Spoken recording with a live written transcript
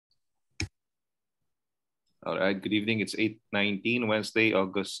All right, good evening. It's 8:19, Wednesday,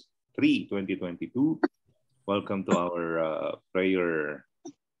 August 3, 2022. Welcome to our prayer,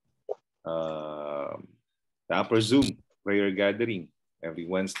 uh, the upper Zoom prayer gathering every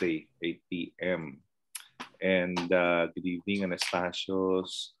Wednesday, 8 p.m. And good evening,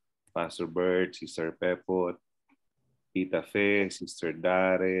 Anastasios, Pastor Bert, Sister Pepot, Tita Fe, Sister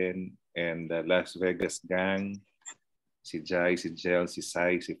Darren, and the Las Vegas gang. Si Jai, si Jel, si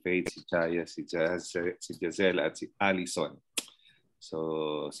Sai, si Faith, si Chaya, si Jazelle, at si Allison.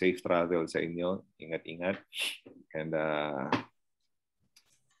 So, safe travel sa inyo. Ingat-ingat. And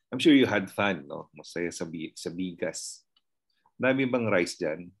I'm sure you had fun, no? Masaya sa bigas. Dami bang rice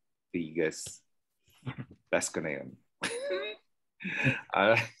dyan? Bigas. Task ko na yun.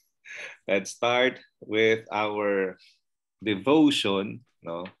 Let's start with our devotion,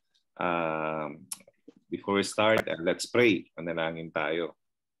 no? Before we start, let's pray. Manalangin tayo.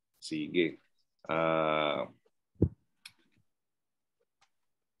 Sige. All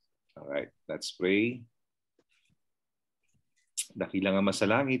right, let's pray. Dakilang Ama sa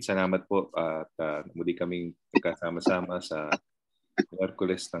langit, salamat po at muli kaming nagkasama-sama sa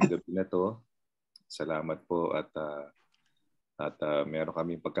Miyerkules ng gabi na to. Salamat po at meron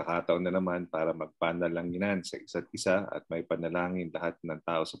kaming pagkakataon na naman para magpanalanginan sa isa't isa at may panalangin lahat ng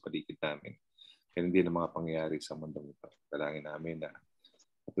tao sa paligid namin. Kaya hindi na mga pangyayari sa mundong ito. Dalangin namin na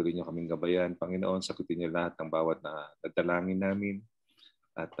patuloy niyo kaming gabayan. Panginoon, sagutin niyo lahat ng bawat na dadalangin namin.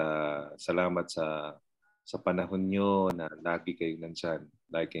 At salamat sa panahon niyo na lagi kayong nandyan,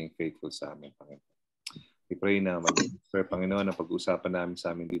 lagi kayong faithful sa amin, Panginoon. We pray na maging fair, Panginoon, ang pag-uusapan namin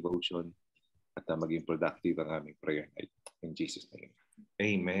sa aming devotion at maging productive ang aming prayer night. In Jesus' name.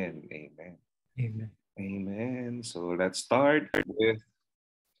 Amen. Amen. Amen. Amen. So let's start with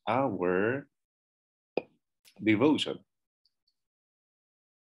our devotion.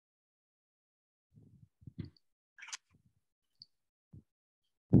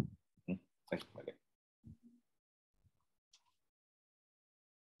 Ay, mali.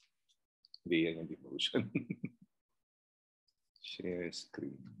 Hindi yan yung devotion. Share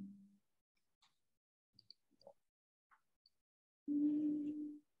screen.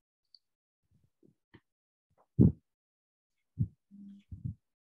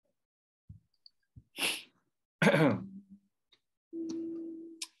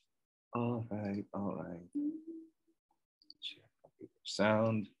 All right. Share computer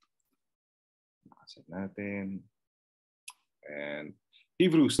sound. Nakaset natin. And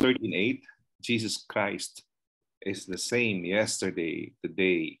Hebrews 13:8, Jesus Christ is the same yesterday,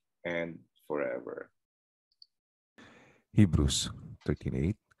 today, and forever. Hebrews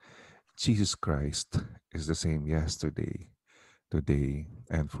 13:8, Jesus Christ is the same yesterday, today,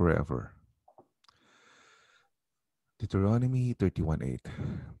 and forever. Deuteronomy 31:8,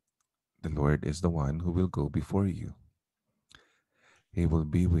 the Lord is the one who will go before you. He will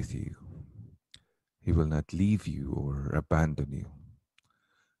be with you. He will not leave you or abandon you.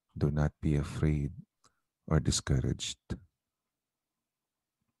 Do not be afraid or discouraged.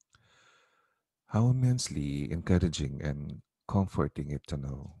 How immensely encouraging and comforting it to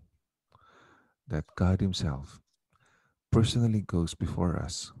know that God Himself personally goes before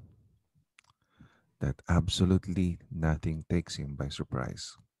us, that absolutely nothing takes Him by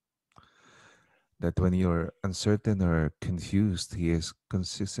surprise, that when you're uncertain or confused, He is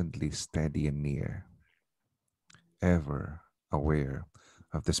consistently steady and near, ever aware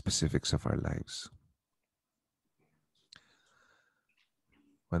of the specifics of our lives.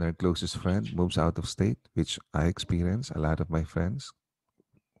 When our closest friend moves out of state, which I experience, a lot of my friends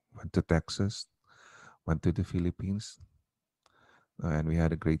went to Texas, went to the Philippines, and we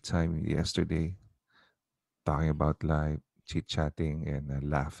had a great time yesterday talking about life, chit-chatting, and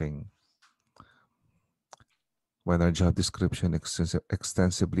laughing. When our job description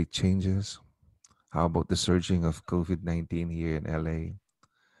extensively changes, how about the surging of COVID-19 here in LA?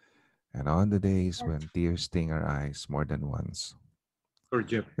 And on the days when tears sting our eyes more than once, we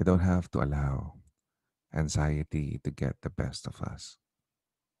don't have to allow anxiety to get the best of us.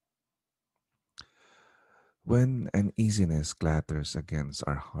 When uneasiness clatters against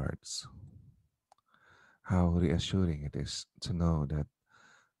our hearts, how reassuring it is to know that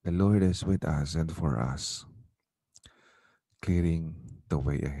the Lord is with us and for us, clearing the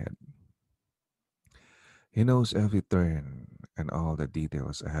way ahead. He knows every turn and all the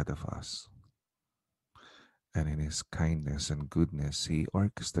details ahead of us. And in His kindness and goodness, He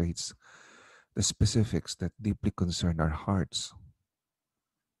orchestrates the specifics that deeply concern our hearts.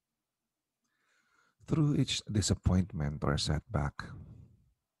 Through each disappointment or setback,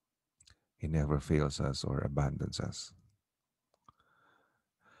 He never fails us or abandons us.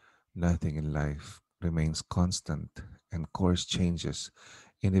 Nothing in life remains constant and course changes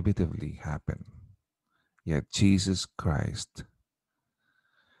inevitably happen. Yet Jesus Christ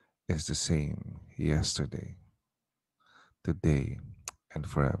is the same yesterday, today, and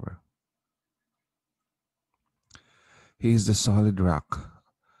forever. He is the solid rock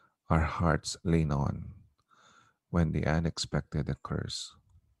our hearts lean on when the unexpected occurs.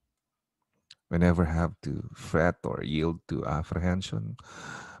 We never have to fret or yield to apprehension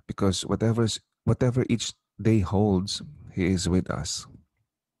because whatever each day holds, He is with us.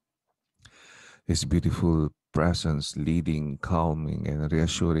 His beautiful presence leading, calming, and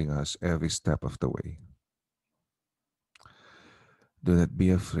reassuring us every step of the way. Do not be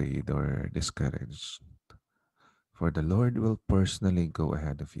afraid or discouraged, for the Lord will personally go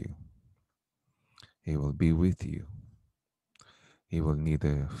ahead of you. He will be with you. He will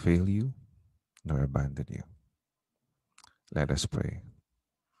neither fail you nor abandon you. Let us pray.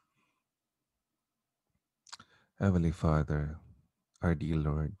 Heavenly Father, our dear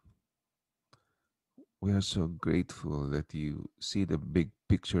Lord, we are so grateful that you see the big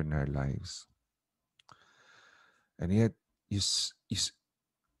picture in our lives, and yet you, s- you s-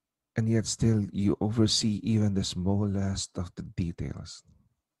 and yet still you oversee even the smallest of the details.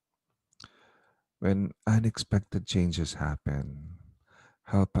 When unexpected changes happen,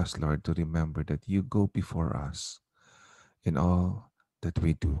 help us, Lord, to remember that you go before us in all that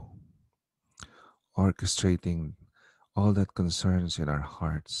we do, orchestrating all that concerns in our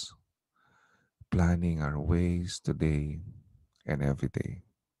hearts, planning our ways today and every day.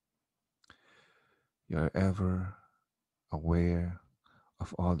 You are ever aware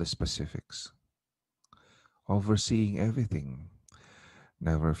of all the specifics, overseeing everything,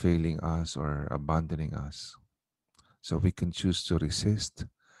 never failing us or abandoning us. So we can choose to resist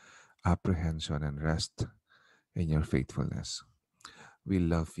apprehension and rest in your faithfulness. We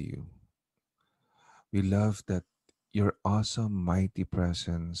love you. We love that your awesome, mighty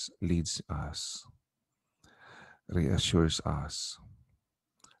presence leads us, reassures us,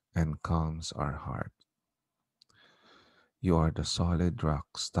 and calms our heart. You are the solid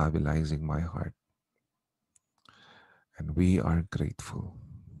rock stabilizing my heart, and we are grateful.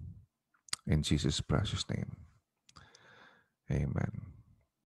 In Jesus' precious name, amen.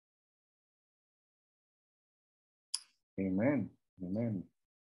 Amen. Amen.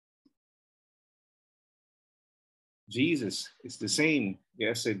 Jesus is the same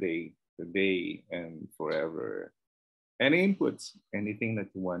yesterday, today, and forever. Any inputs? Anything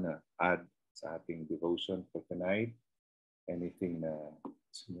that you want to add sa ating devotion for tonight? Anything na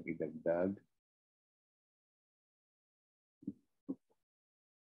gusto nyo idagdag?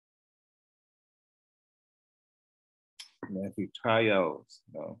 In every trials,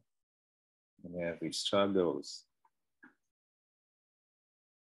 no? In every struggles,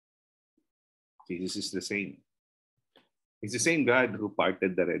 Jesus is the same. He's the same God who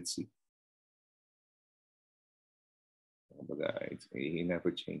parted the Red Sea. He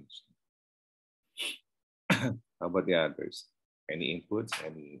never changed. How about the others? Any inputs?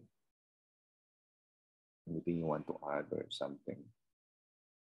 Anything you want to add or something?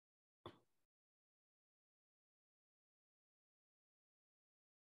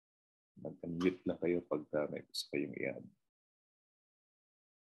 Mag-unmute lang kayo pag may gusto kayong i-add.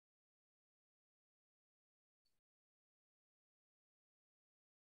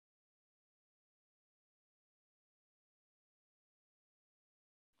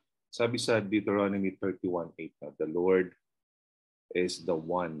 Sabi sa Deuteronomy 31:8 na, the Lord is the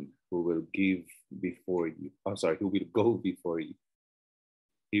one who will give before you. I'm sorry, who will go before you.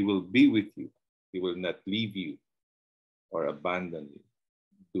 He will be with you. He will not leave you or abandon you.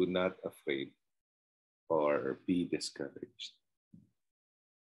 Do not afraid or be discouraged.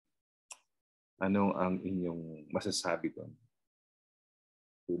 Ano ang inyong masasabi doon?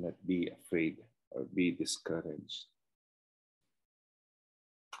 Do not be afraid or be discouraged.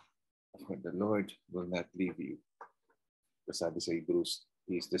 For the Lord will not leave you. Sabi sa Hebrews,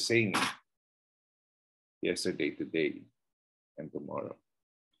 He is the same yesterday, today, and tomorrow.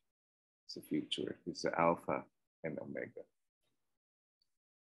 It's the future. It's the Alpha and Omega.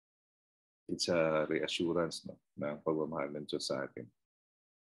 It's a reassurance, no, na pagmamahal ng Diyos sa atin.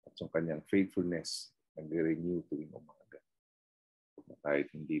 At yung kanyang faithfulness nag-renew tuwing umaga. Kahit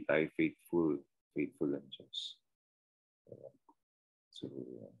hindi tayo faithful, faithful ang Diyos. So,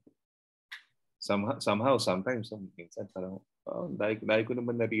 sometimes, minsan parang, dahil ko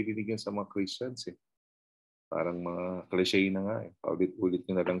naman naririnig yan sa mga Christians eh. Parang mga cliche na nga eh. Paulit-ulit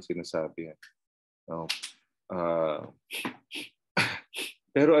nyo na lang sinasabi yan. No?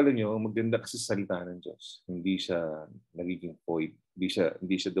 Pero alam nyo, maganda kasi sa salita ng Diyos. Hindi siya nagiging void.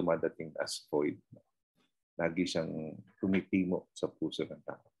 Hindi siya dumadating as void. lagi siyang tumitimo sa puso ng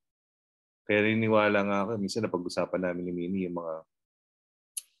tao. Kaya niniwala nga ako, minsan napag-usapan namin ni Mini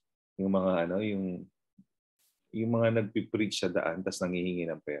yung mga ano, yung mga nagpi-preach sa daan tapos nanghihingi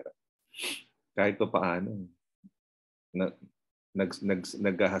ng pera. Kahit pa paano,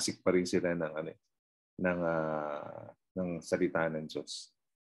 naghahasik pa rin sila ng ano, ng salita ng Diyos.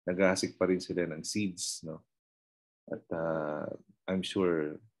 Naghahasik pa rin sila ng seeds, no? At I'm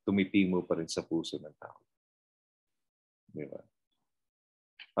sure tumitimo pa rin sa puso ng tao. Di ba?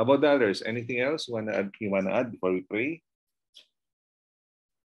 How about the others? Anything else you wanna add before we pray?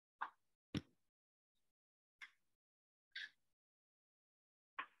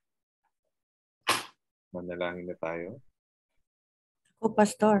 Manalangin na tayo.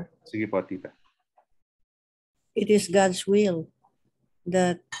 Pastor, Sige po, Tita. it is God's will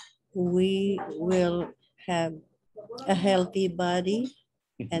that we will have a healthy body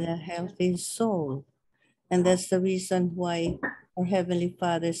and a healthy soul. And that's the reason why our Heavenly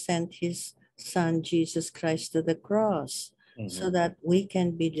Father sent His Son, Jesus Christ, to the cross, so that we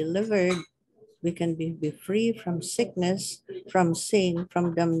can be delivered, we can be free from sickness, from sin,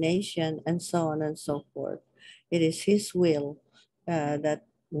 from damnation, and so on and so forth. It is His will that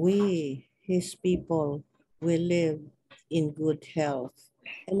we, His people, will live in good health.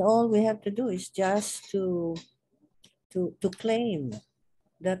 And all we have to do is just to claim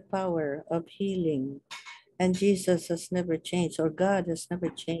that power of healing. And Jesus has never changed, or God has never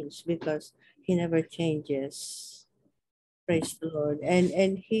changed, because He never changes. Praise the Lord.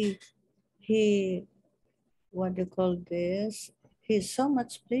 And He what do you call this? He's so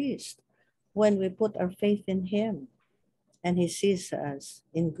much pleased when we put our faith in Him, and He sees us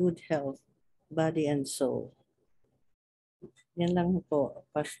in good health, body and soul. Yan lang po,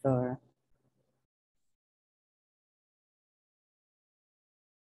 Pastor.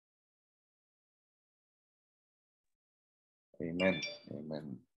 Amen.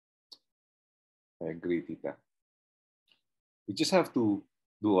 Amen. I agree, Tita. We just have to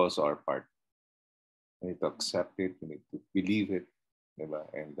do also our part. We need to accept it. We need to believe it. Diba?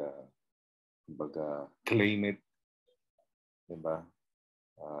 And claim it. Diba?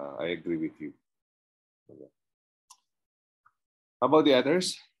 I agree with you. Diba? How about the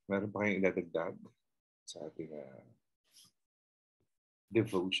others? Meron pa kayong idadagdag sa ating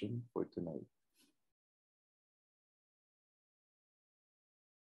devotion for tonight?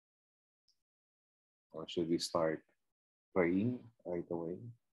 Or should we start praying right away?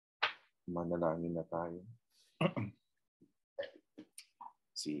 Manalangin na tayo.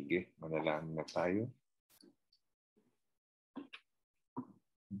 Sige, manalangin na tayo.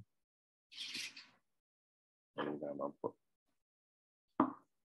 Ano naman po.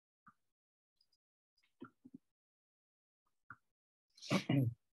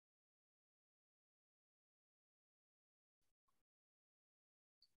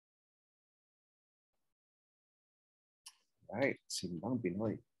 Right, Simbang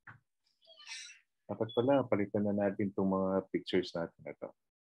Pinoy. Dapat pala, palitan na natin itong mga pictures natin na ito.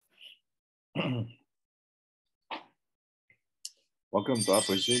 Welcome to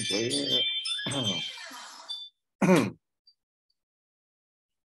Upper Zoom Prayer.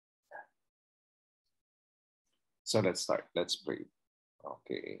 So let's start. Let's pray.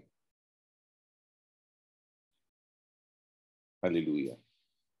 Okay. Hallelujah.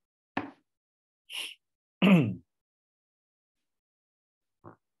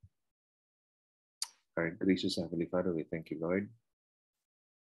 Our gracious Heavenly Father, we thank you, Lord,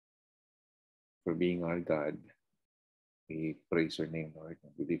 for being our God. We praise your name, Lord,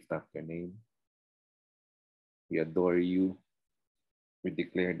 and we lift up your name. We adore you. We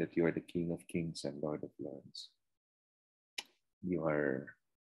declare that you are the King of Kings and Lord of Lords. You are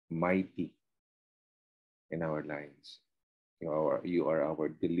mighty in our lives. You are our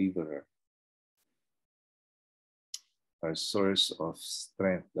deliverer, our source of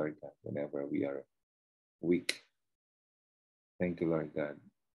strength, Lord God, whenever we are weak. Thank you, Lord God.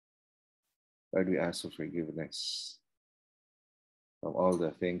 Lord, we ask for forgiveness from all the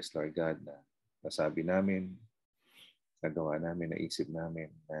things, Lord God, na nasabi namin, nagawa namin, naisip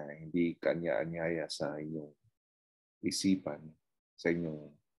namin na hindi kanya-anyaya sa inyong isipan, sa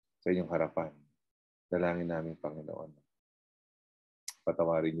inyong harapan. Dalangin namin, Panginoon.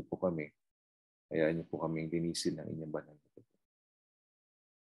 Patawarin niyo po kami. Hayaan niyo po kaming linisin ng inyong banal na dugo.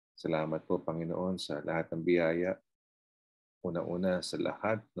 Salamat po, Panginoon, sa lahat ng biyaya. Una-una sa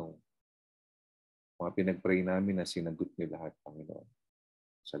lahat ng mga pinag-pray namin na sinagot niyo lahat, Panginoon.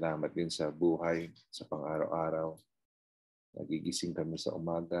 Salamat din sa buhay, sa pang-araw-araw. Nagigising kami sa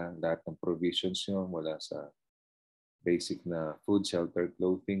umaga. Lahat ng provisions niyo mula sa basic na food, shelter,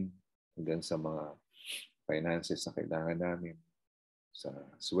 clothing, hanggang sa mga finances na kailangan namin, sa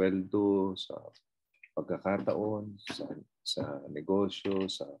sweldo, sa pagkakataon, sa negosyo,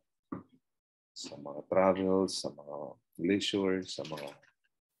 sa mga travels, sa mga leisure, sa mga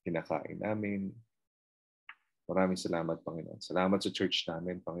kinakain namin. Maraming salamat, Panginoon. Salamat sa church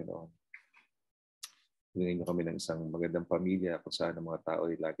namin, Panginoon. Bigyan niyo kami ng isang magandang pamilya kung saan ang mga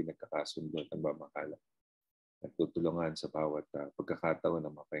tao ay lagi nagkakasundo at nagmamahala at tutulungan sa bawat pagkakataon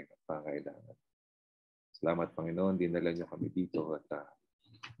ng mga pangailangan. Salamat, Panginoon. Dinala niyo kami dito at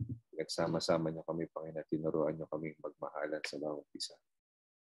nagsama-sama niyo kami, Panginoon, at tinuruan niyo kami magmahalan sa bawat isa.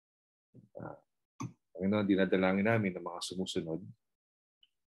 Panginoon, dinadalangin namin ng mga sumusunod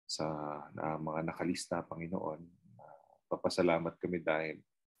sa mga nakalista, Panginoon. Papasalamat kami dahil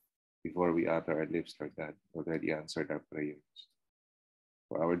before we utter our lips, Lord God, already answered our prayers.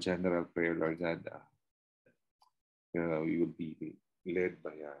 For our general prayer, Lord God, we will be led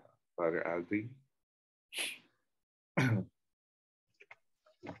by Father Aldrin.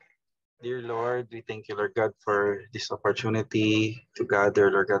 Dear Lord, we thank you, Lord God, for this opportunity to gather,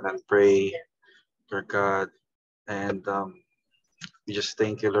 Lord God, and pray, Lord God. And we just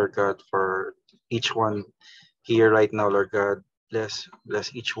thank you, Lord God, for each one here right now, Lord God. Bless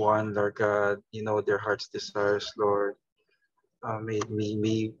each one, Lord God. You know their heart's desires, Lord. May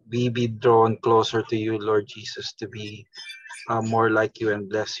we be drawn closer to you, Lord Jesus, to be more like you and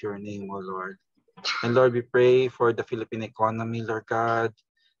bless your name, O Lord. And Lord, we pray for the Philippine economy, Lord God.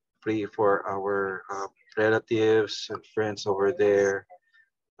 Pray for our relatives and friends over there.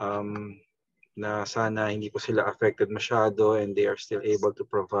 Na sana hindi po sila affected masyado and they are still able to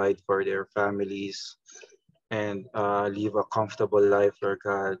provide for their families and live a comfortable life, Lord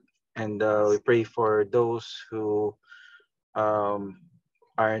God. And we pray for those who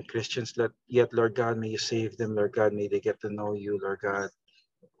aren't Christians yet, Lord God. May you save them, Lord God. May they get to know you, Lord God.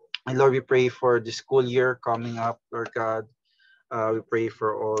 And Lord, we pray for the school year coming up, Lord God. We pray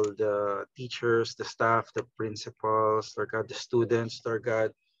for all the teachers, the staff, the principals, Lord God, the students, Lord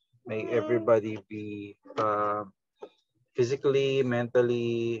God. May everybody be physically,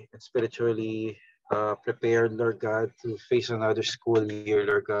 mentally, and spiritually prepared, Lord God, to face another school year,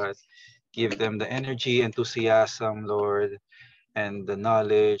 Lord God. Give them the energy, enthusiasm, Lord, and the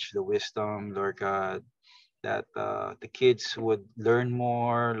knowledge, the wisdom, Lord God, that the kids would learn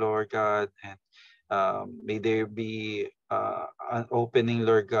more, Lord God, and may there be an opening,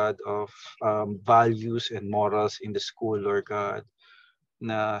 Lord God, of values and morals in the school, Lord God,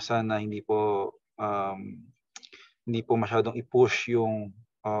 na sana hindi po masyadong i-push yung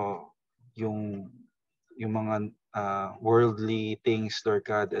mga worldly things, Lord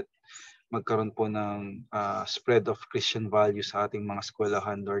God, at magkaroon po ng spread of Christian values sa ating mga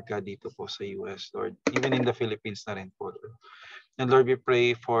eskwelahan, Lord God, dito po sa US, Lord. Even in the Philippines na rin po, Lord. And Lord, we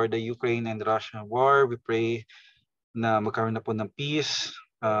pray for the Ukraine and Russian war. We pray na magkaroon na po ng peace,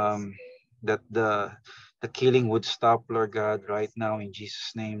 that the killing would stop, Lord God, right now in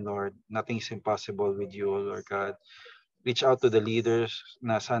Jesus' name, Lord. Nothing is impossible with you, Lord God. Reach out to the leaders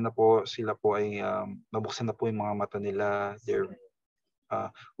na sana po sila po ay mabuksan na po yung mga mata nila,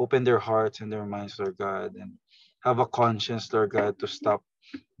 open their hearts and their minds, Lord God, and have a conscience, Lord God, to stop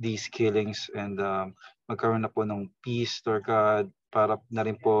these killings and magkaroon na po ng peace, Lord God, para na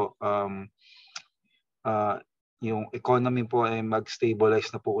rin po yung economy po ay mag-stabilize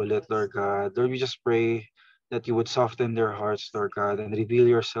na po ulit, Lord God. Lord, we just pray that you would soften their hearts, Lord God, and reveal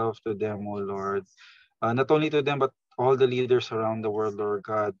yourself to them, O Lord. Not only to them, but all the leaders around the world, Lord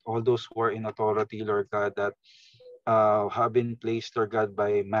God, all those who are in authority, Lord God, that have been placed, Lord God,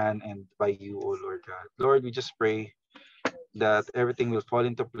 by man and by you, O Lord God. Lord, we just pray that everything will fall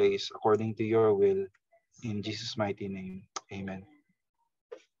into place according to your will. In Jesus' mighty name, amen.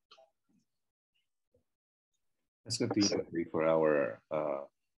 Let's continue to pray for our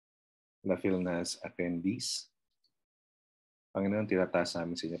LAFILNAZ attendees. Panginoon, tinataas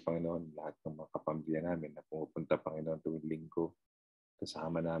namin sa inyo, Panginoon, lahat ng mga kapamilya namin na pumupunta, Panginoon, tuwing linggo.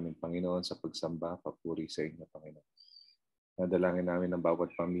 Kasama namin, Panginoon, sa pagsamba, papuri sa inyo, Panginoon. Nadalangin namin ng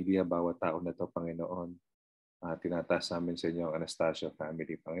bawat pamilya, bawat tao na ito, Panginoon. Tinataas namin sa inyo ang Anastasia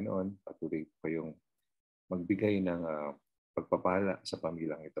family, Panginoon. Patuloy po yung magbigay ng pagpapala sa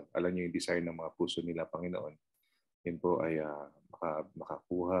pamilyang ito. Alam niyo yung desire ng mga puso nila, Panginoon. Yun po ay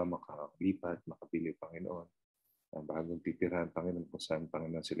makakuha, makalipat, makabili, Panginoon. Ang bagong titirahan, Panginoon, kung saan,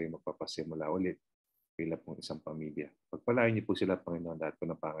 Panginoon, sila yung magpapasimula ulit bilang pong isang pamilya. Pagpalain niyo po sila, Panginoon, lahat po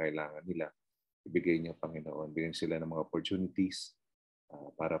ng pangailangan nila. Ibigay niyo, Panginoon. Bigyan sila ng mga opportunities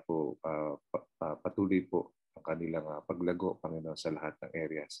para po patuloy po ang kanilang paglago, Panginoon, sa lahat ng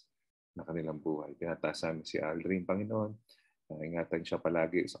areas ng kanilang buhay. Tinataas namin si Aldrin, Panginoon. Ingatan siya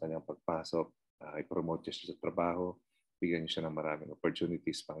palagi sa kanyang pagpasok i-promote niyo siya sa trabaho, bigyan niyo siya ng maraming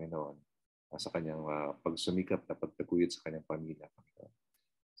opportunities, Panginoon, sa kanyang pagsumikap na pagtaguyod sa kanyang pamilya, Panginoon.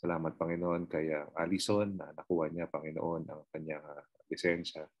 Salamat, Panginoon, kay Alison na nakuha niya, Panginoon, ang kanyang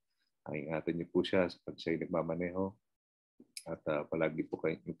lisensya. Ingatan niyo po siya pag siya'y nagmamaneho at palagi po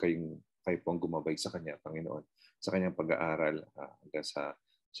kayo po ang gumabay sa kanya, Panginoon, sa kanyang pag-aaral hanggang sa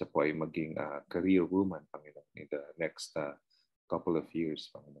siya po ay maging career woman, Panginoon, in the next couple of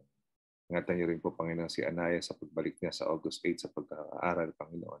years, Panginoon. Ingatan niyo rin po, Panginoon, si Anaya sa pagbalik niya sa August 8 sa pag-aaral,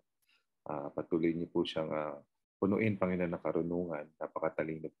 Panginoon. Patuloy niyo po siyang punuin, Panginoon, ng karunungan.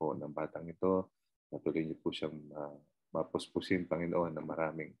 Napakatalino po ng batang ito. Patuloy niyo po siyang mapuspusin, Panginoon, ng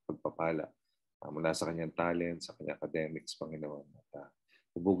maraming pagpapala mula sa kanyang talent, sa kanyang academics, Panginoon. At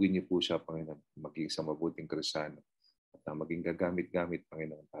hubugin niyo po siya, Panginoon, maging isang mabuting Kristiyano at maging gagamit-gamit,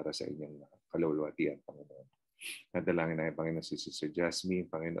 Panginoon, para sa inyong kaluluwatian, Panginoon. Nadalangin na Panginoon, si Sister Jasmine,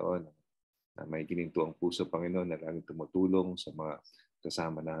 Panginoon, na may gininto ang puso, Panginoon, na laging tumutulong sa mga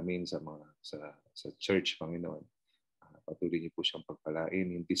kasama namin sa church, Panginoon. Patuloy niyo po siyang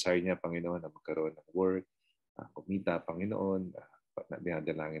pagpalain. Yung desire niya, Panginoon, na magkaroon ng work, kumita, Panginoon,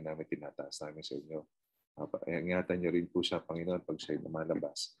 dinadalangin namin, tinataas namin sa inyo. Ingatan niyo rin po siya, Panginoon, pag siya'y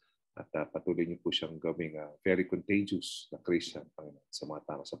lumalabas. At patuloy niyo po siyang gawing very contagious na Christian, Panginoon, sa mga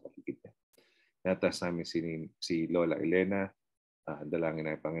tao sa paligid niya. Tinataas namin si Lola Elena. Dalangin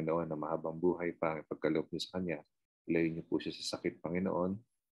namin, Panginoon, na mahabang buhay pa ang pagkaloob niyo sa kanya. Ilayin niyo po siya sa sakit, Panginoon.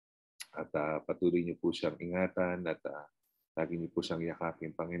 At patuloy niyo po siyang ingatan at lagi niyo po siyang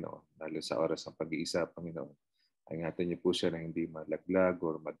yakapin, Panginoon. Lalo sa oras ng pag-iisa, Panginoon. Ingatan niyo po siya na hindi malaglag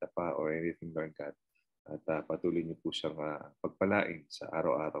or madapa or anything, Lord God. At patuloy niyo po siyang pagpalain sa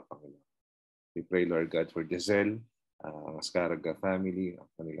araw-araw, Panginoon. We pray, Lord God, for Giselle, ang Ascaraga family, ang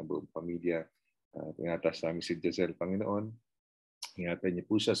kanilang buong pamilya. Tinatas namin si Giselle, Panginoon. Ingatan niyo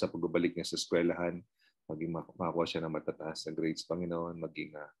po siya sa pagbabalik niya sa eskwelahan, maging makakuha siya ng matataas na grades, Panginoon,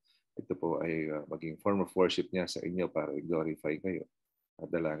 maging ito po ay maging form of worship niya sa inyo para i-glorify kayo. At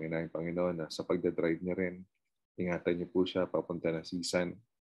dalangin namin, Panginoon, na sa pagdadrive niya rin, ingatan niyo po siya papunta ng season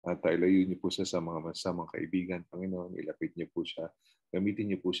at ilayo niyo po siya sa mga masamang kaibigan, Panginoon. Ilapit niyo po siya.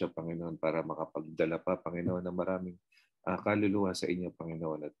 Gamitin niyo po siya, Panginoon, para makapagdala pa, Panginoon, ng maraming kaluluwa sa inyo,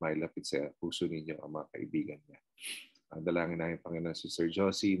 Panginoon, at mailapit sa puso ninyo ang mga kaibigan niya. Dalangin namin, Panginoon, si Sir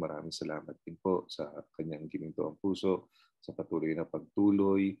Josie. Maraming salamat din po sa kanyang ginintoang puso, sa patuloy na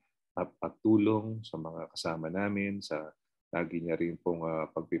pagtuloy at pagtulong sa mga kasama namin, sa lagi niya rin pong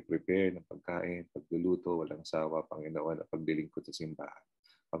pag-prepare ng pagkain, pagluluto, walang sawa, Panginoon, at paglilingkod sa simbahan.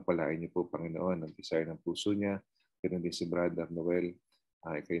 Pagpalain niyo po, Panginoon, ang desire ng puso niya. Ganun din si Brother Noel.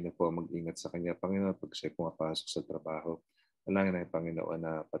 Kayo na po mag-ingat sa kanya, Panginoon, pag siya pumapasok sa trabaho. Dalangin namin, Panginoon,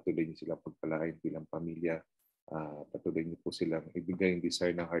 na patuloy niyo silang pagpalain bilang pamilya. Patuloy niyo po silang ibigay yung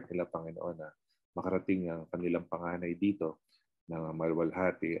desire ng heart nila, Panginoon, na makarating ang kanilang panganay dito ng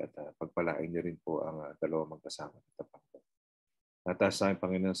malwalhati at pagpalain niyo rin po ang dalawang magkasama ng Panginoon. Nataas sa akin,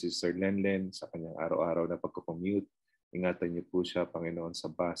 Panginoon, si Sir Lenlen sa kanyang araw-araw na pagkukommute. Ingatan niyo po siya, Panginoon,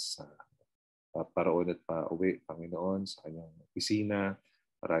 sa bus, paraon at pauwi, Panginoon, sa kanyang opisina.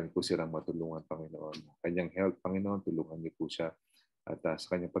 Marami po silang matulungan, Panginoon. Kanyang health, Panginoon, tulungan niyo po siya. At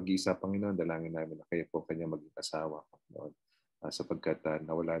sa kanyang pag-iisa, Panginoon, dalangin namin na kayo po kanyang maging asawa, Panginoon. Sapagkat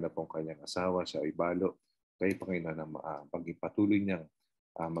nawala na pong kanyang asawa, siya ay balo. Kayo, Panginoon, na maging patuloy niyang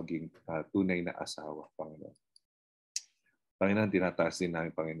maging tunay na asawa, Panginoon. Panginoon, tinataas din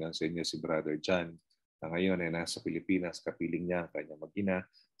namin, Panginoon, sa inyo si Brother John na ngayon ay nasa Pilipinas, kapiling niya ang kanyang mag-ina.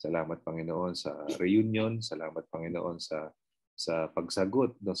 Salamat, Panginoon, sa reunion. Salamat, Panginoon, sa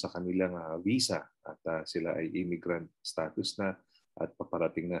pagsagot doon sa kanilang visa at sila ay immigrant status na at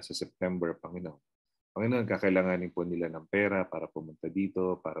paparating na sa September, Panginoon. Panginoon, kakailanganin po nila ng pera para pumunta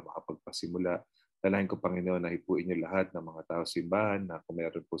dito, para makapagpasimula. Dalahin ko, Panginoon, na ipuin niyo lahat ng mga tao simbahan na kung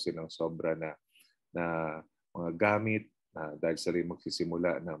meron po silang sobra na mga gamit dahil sa rin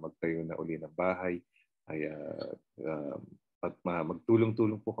magsisimula na magtayo na uli ng bahay, ay at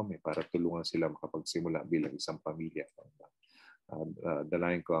magtulong-tulong po kami para tulungan sila makapagsimula bilang isang pamilya.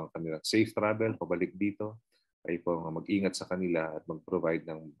 Dalahin ko ang kanilang safe travel pabalik dito. Ay po mag-ingat sa kanila at mag-provide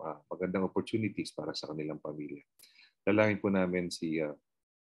ng magandang opportunities para sa kanilang pamilya. Dalangin po namin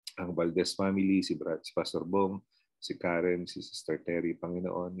ang Valdez family, si Pastor Bong, si Karen, si Sister Terry,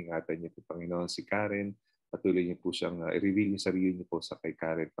 Panginoon. Ingatan niyo po, Panginoon, si Karen. Patuloy niyo po siyang i-reveal yung sarili niyo po sa kay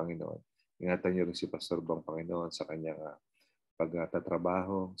Karen, Panginoon. Ingatan niyo rin si Pastor Bong, Panginoon, sa kanyang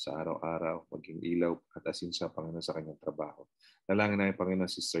pagtatrabaho sa araw-araw, maging ilaw at asin siya, Panginoon, sa kanyang trabaho. Dalangin namin, Panginoon,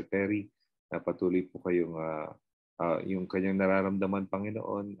 Sister Terry, na patuloy po kayong yung kanyang nararamdaman,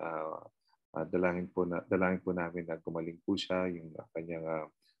 Panginoon, dalangin po namin na gumaling po siya, yung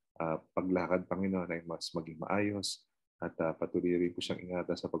kanyang paglakad, Panginoon, ay mas maging maayos at patuloy rin po siyang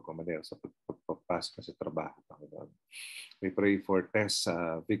ingatan sa pagmamaneho sa pagpapasok sa trabaho, Panginoon. We pray for Tess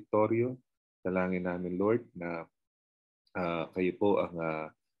Victorio. Dalangin namin, Lord, na kayo po ang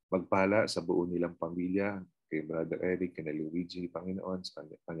magpala sa buo nilang pamilya, kay Brother Eric, kay Luigi, Panginoon, sa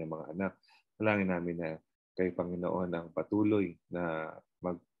kanyang mga anak. Dalangin namin na kay Panginoon ang patuloy na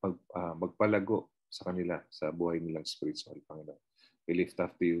magpalago sa kanila, sa buhay nilang spiritual, Panginoon. We lift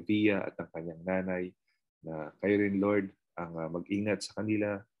up to you, Via, at ang kanyang nanay, na kayo rin, Lord, ang mag-ingat sa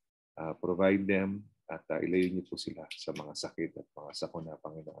kanila, provide them, at ilayo niyo po sila sa mga sakit at mga sakuna,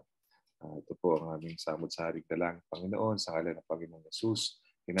 Panginoon. Ito po ang aming samot-saring dalangin, Panginoon, sa ngalan ng Panginoong Yesus.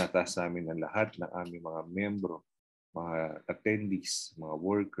 Tinataas namin ang lahat ng aming mga membro, mga attendees, mga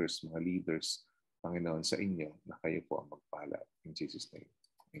workers, mga leaders, Panginoon, sa inyo, na kayo po ang magpala. In Jesus' name,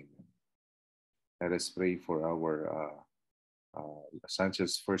 amen. Let us pray for our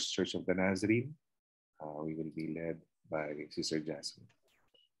Sanchez First Church of the Nazarene. We will be led by Sister Jasmine.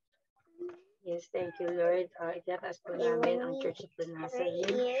 Yes, thank you, Lord. Itataas po namin ang Church of the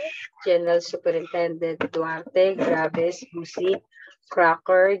Nazarene, General Superintendent Duarte, Graves, Busi,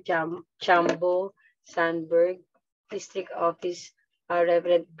 Cracker, Chambo, Sandberg, District Office,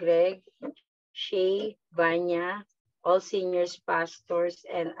 Reverend Greg, Shea, Vanya, all seniors, pastors,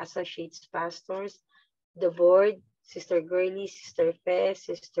 and associates pastors, the board, Sister Gurley, Sister Fe,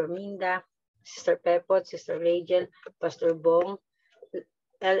 Sister Minda, Sister Pepot, Sister Rachel, Pastor Bong,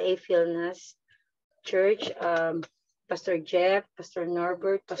 LAFILNAZ Church, Pastor Jeff, Pastor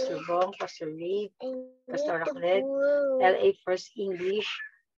Norbert, Pastor Bong, Pastor Reed, Pastor Akred, LA First English,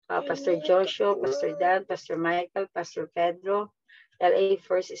 Pastor Joshua, Pastor Dan, Pastor Michael, Pastor Pedro, LA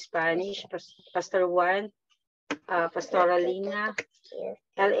First Spanish, Pastor Juan, Pastor Alina,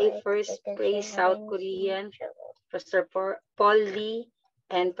 LA First Praise South Korean, Pastor Paul Lee,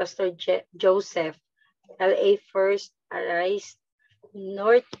 and Pastor Joseph, LA First Arise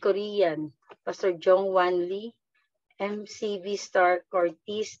North Korean, Pastor Jong Wan Lee, MCV Star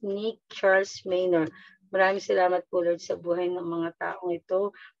Cortez, Nick Charles Maynor. Maraming salamat po, Lord, sa buhay ng mga taong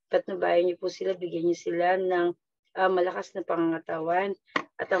ito. Patnubayan niyo po sila, bigyan niyo sila ng malakas na pangangatawan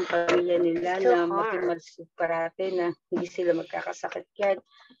at ang pamilya nila na maging malusog parate, na hindi sila magkakasakit yan.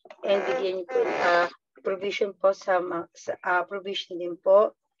 And bigyan niyo po provision po sa provision din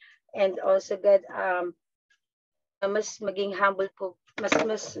po. And also, God, mas maging humble po, mas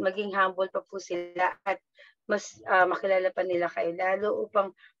maging humble pa po sila at mas makilala pa nila kayo lalo upang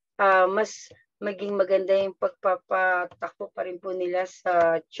mas maging maganda yung pagpapatakbo pa rin po nila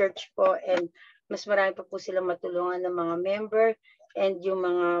sa church po, and mas marami pa po silang matulungan ng mga member and yung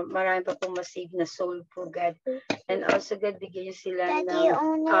mga marami pa po masave na soul po, God. And also, God, bigyan niyo sila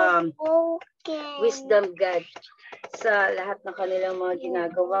ng wisdom, God, sa lahat ng kanilang mga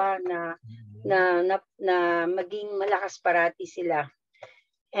ginagawa na maging malakas parati sila.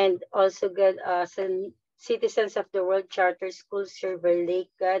 And also, God, sa Citizens of the World Charter School, Silver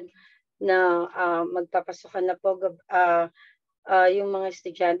Lake, God, na magpapasokan na po yung mga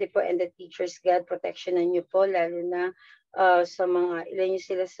estudyante po and the teachers, God, protectionan niyo po, lalo na sa mga, ilan niyo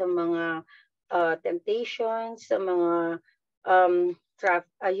sila sa mga temptations, sa mga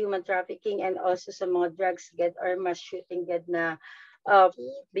human trafficking, and also sa mga drugs, God, or mass shooting, God, na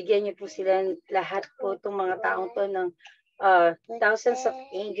bigyan niyo po sila lahat po itong mga taong to ng thousands of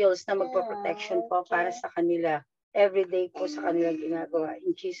angels na magpo-protection po para sa kanila everyday po sa kanilang ginagawa.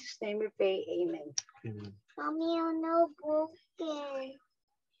 In Jesus' name we pray, amen. Mommy, I'm no broken.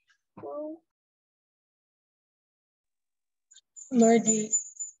 Lord,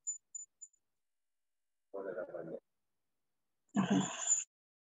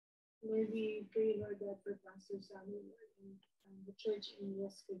 we pray, Lord, that for Pastor Samuel and the church in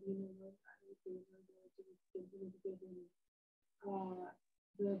West Covina, Lord, I pray, Lord, that you would continue to give him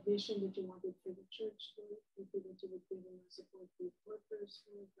the vision that you wanted for the church, Lord. We pray that you would give him support with workers,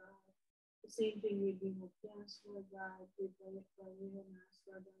 Lord God. The same thing we bring with gas, Lord God. We pray for LAFILNAZ,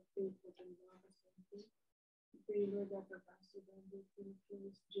 Lord God. Pray for the Lord, the same thing. We pray, Lord, that for Pastor Bender,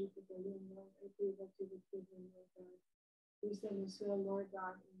 Jacob, Lord, I pray that you would give him, Lord God, wisdom as well, Lord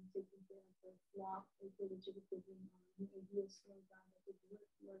God, in taking care of the flock. I pray that you would give them new ideas, Lord God, that would work,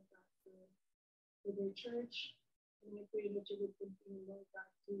 Lord God, for their church. And I pray that you would continue, Lord God,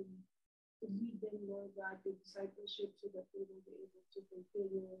 to lead them, Lord God, to discipleship so that they will be able to fulfill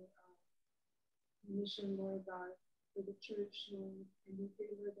your mission, Lord God, for the church, Lord. And we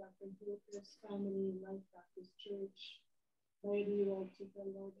pray, Lord God, for Hilcrest family, Life Baptist Church, Mighty Lord, to the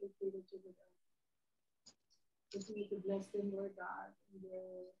Lord, I pray that you would continue to bless them, Lord God, in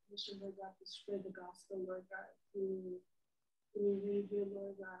their mission, Lord God, to spread the gospel, Lord God, to We need you,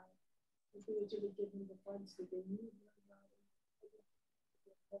 Lord God, and to actually give them the funds that they need, Lord God.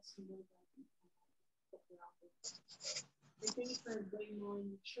 That's the Lord God. I thank you for Guiwa in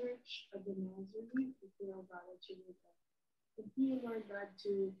the Church of the Nazarene. We pray, oh God, that you would continue, Lord God,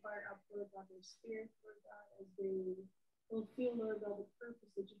 to fire up, Lord God, their spirit, Lord God, as they fulfill, Lord God, the purpose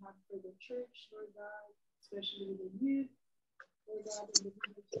that you have for the church, Lord God, especially with the youth, Lord God, and the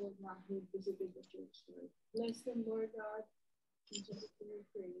people who have not been visited the church, Lord. Bless them, Lord God, in Jesus' name we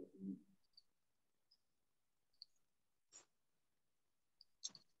pray. Amen.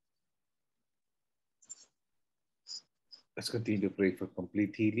 Let's continue to pray for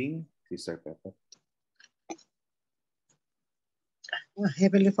complete healing. Sister Pepper.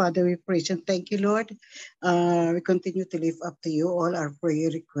 Heavenly Father, we praise and thank you, Lord. We continue to lift up to you all our prayer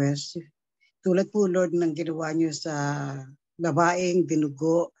requests. Tulad po, Lord, ng ginawa niyo sa babaeng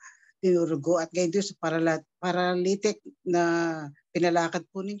dinurugo at ngayon doon sa paralytic na pinalakad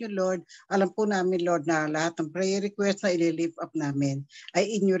po ninyo, Lord. Alam po namin, Lord, na lahat ng prayer request na ililift up namin ay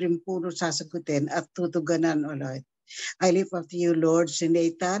inyo rin po sasagutin at tutuganan, O Lord. I lift up to you, Lord, si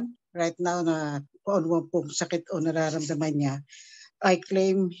Nathan, right now na kung ano pong sakit o nararamdaman niya. I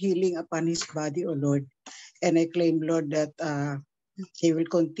claim healing upon his body, O Lord. And I claim, Lord, that he will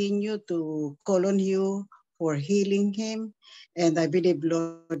continue to call on you for healing him. And I believe,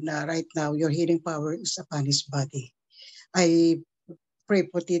 Lord, na right now your healing power is upon his body. I pray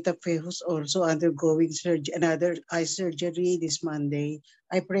for Tita Faye, who's also undergoing another eye surgery this Monday.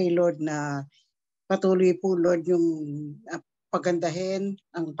 I pray, Lord, na patuloy po, Lord, yung pagandahin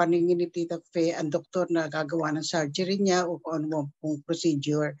ang paningin ni Tita Faye, ang doktor na gagawa ng surgery niya o kung ano pong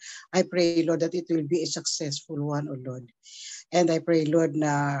procedure. I pray, Lord, that it will be a successful one, O Lord. And I pray, Lord,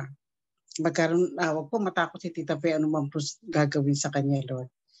 na wag po matakot si Tita Faye ano man po gagawin sa kanya, Lord.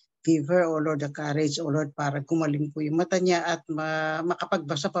 Give her, O Lord, the courage, O Lord, para gumaling po yung mata niya at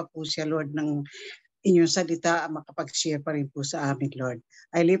makapagbasa pa po siya, Lord, ng inyong salita, makapag-share pa rin po sa amin, Lord.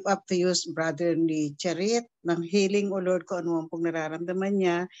 I lift up to you, brother ni Charit, ng healing, O Lord, kung ano man pong nararamdaman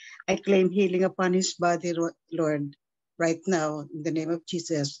niya. I claim healing upon his body, Lord, right now, in the name of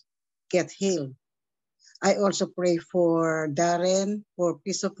Jesus. Get healed. I also pray for Darren, for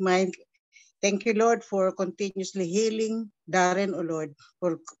peace of mind. Thank you, Lord, for continuously healing Darren, O Lord,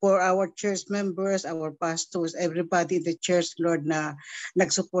 for our church members, our pastors, everybody in the church, Lord, na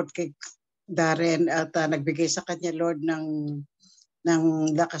nag-support kay Darren at nagbigay sa kanya, Lord, ng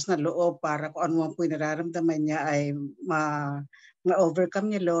lakas na loob para kung ano man po yung nararamdaman niya ay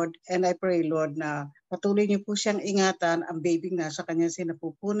ma-overcome niya, Lord. And I pray, Lord, na patuloy niyo po siyang ingatan ang baby nasa kanya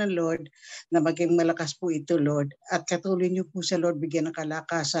sinapupunan, Lord, na maging malakas po ito, Lord. At patuloy niyo po siya, Lord, bigyan ng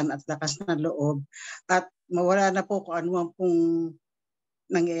kalakasan at lakas na loob. At mawala na po kung ano man pong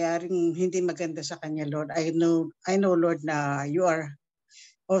nangyayaring hindi maganda sa kanya, Lord. I know, Lord, na you are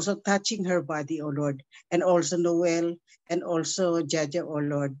also touching her body, O Lord, and also Noel, and also Jaja, O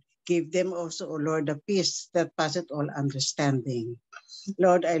Lord. Give them also, O Lord, the peace that passeth all understanding.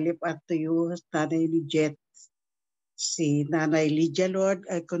 Lord, I lift up to you, Nanay Lydia, si Nanay Lydia, Lord.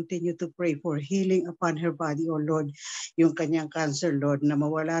 I continue to pray for healing upon her body, O Lord. Yung kanyang cancer, Lord, na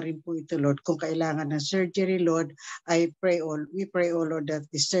mawala rin po ito, Lord. Kung kailangan ng surgery, Lord, we pray, O Lord, that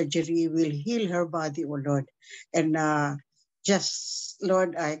the surgery will heal her body, O Lord. And just,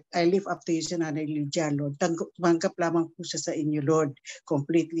 Lord, I lift up to you si Nanay Lydia, Lord. Tanggap lamang po siya sa inyo, Lord.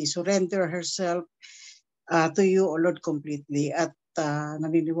 Completely surrender herself to you, O Lord, completely. At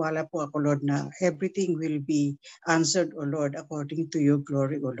naniniwala po ako, Lord, na everything will be answered, O Lord, according to your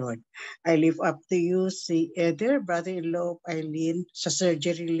glory, O Lord. I lift up to you si Eder, brother-in-law of Eileen, sa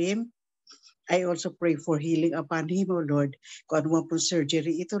surgery limb. I also pray for healing upon him, O Lord. Kung ano po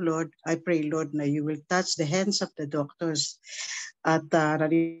surgery ito, Lord, I pray, Lord, na you will touch the hands of the doctors. At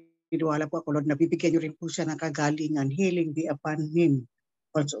naniniwala po ako, Lord, na bibigyan niyo rin po siya ng kagalingan. Healing be upon him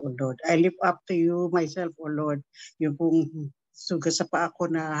also, O Lord. I lift up to you myself, O Lord, yung pong sugat sa paa ko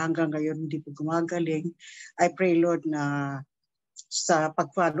na hanggang ngayon hindi po gumagaling. I pray, Lord, na sa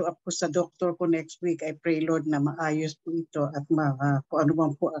pag-follow up ko sa doctor ko next week, I pray, Lord, na maayos po ito at kung ano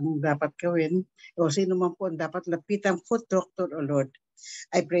man po ang dapat gawin o sino man po ang dapat lapitan foot doctor, O Lord.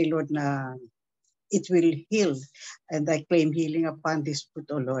 I pray, Lord, na it will heal and I claim healing upon this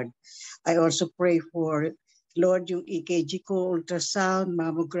foot, O Lord. I also pray for, Lord, yung EKG ko, ultrasound,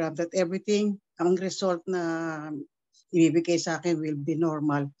 mammogram, that everything, ang result na ibibigay sa akin will be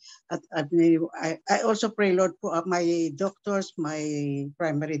normal. At I also pray, Lord, po my doctors, my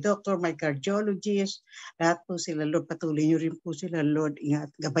primary doctor, my cardiologist, lahat po sila, Lord, patuloy niyo rin po sila, Lord,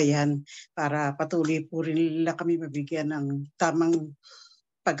 ingat, gabayan, para patuloy po rin nila kami mabigyan ng tamang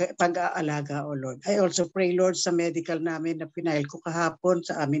pag-aalaga, O Lord. I also pray, Lord, sa medical namin na pinail ko kahapon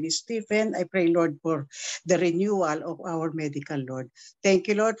sa amin ni Stephen. I pray, Lord, for the renewal of our medical, Lord. Thank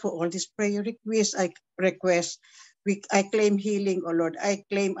you, Lord, for all these prayer requests. I claim healing, O Lord. I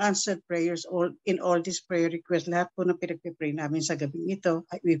claim answered prayers in all these prayer requests. Lahat po ng pinagpipray namin sa gabing ito,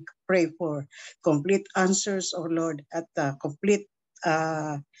 we pray for complete answers, O Lord, at complete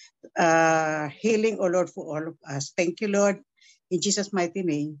healing, O Lord, for all of us. Thank you, Lord. In Jesus' mighty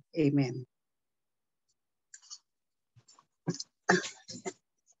name, amen.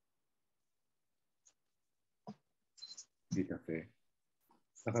 Tita Fe.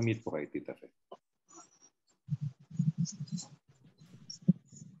 Nakamute po kayo, Tita Fe.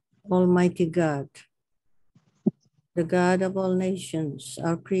 Almighty God, the God of all nations,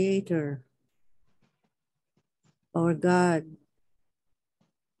 our Creator, our God,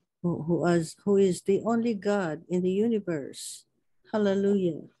 who is the only God in the universe.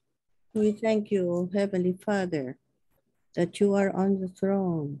 Hallelujah. We thank you, O Heavenly Father, that you are on the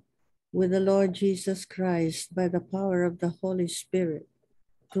throne with the Lord Jesus Christ by the power of the Holy Spirit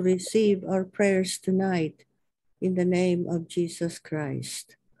to receive our prayers tonight in the name of Jesus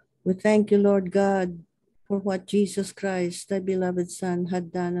Christ. We thank you, Lord God, for what Jesus Christ, thy beloved Son,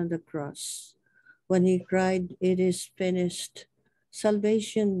 had done on the cross. When he cried, "It is finished,"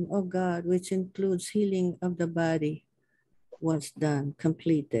 salvation of God, which includes healing of the body, was done,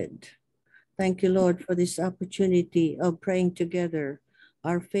 completed. Thank you, Lord, for this opportunity of praying together,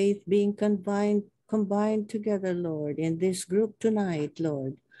 our faith being combined together, Lord, in this group tonight,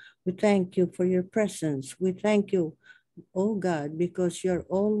 Lord. We thank you for your presence. We thank you, oh God, because you're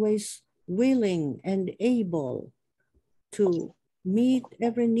always willing and able to meet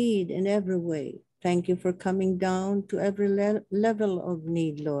every need in every way. Thank you for coming down to every level of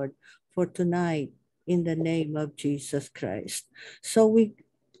need, Lord, for tonight in the name of Jesus Christ. So we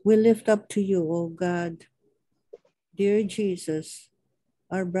lift up to you, oh God, dear Jesus,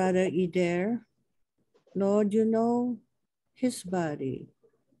 our brother Eder. Lord, you know his body.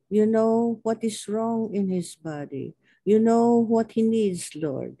 You know what is wrong in his body. You know what he needs,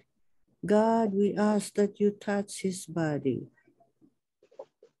 Lord. God, we ask that you touch his body.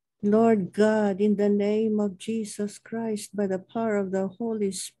 Lord God, in the name of Jesus Christ, by the power of the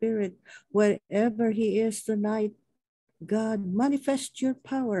Holy Spirit, wherever he is tonight, God, manifest your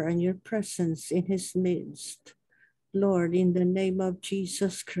power and your presence in his midst. Lord, in the name of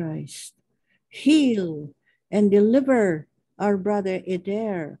Jesus Christ, heal and deliver our brother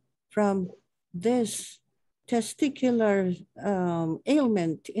Eder from this testicular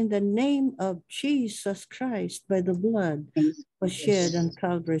ailment in the name of Jesus Christ by the blood was shed on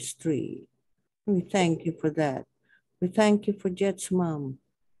Calvary's tree. We thank you for that. We thank you for Jet's mom.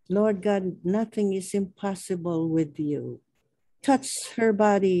 Lord God, nothing is impossible with you. Touch her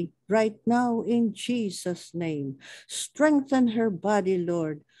body right now in Jesus' name. Strengthen her body,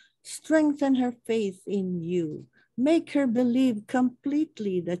 Lord. Strengthen her faith in you. Make her believe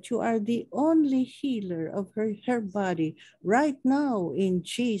completely that you are the only healer of her body right now in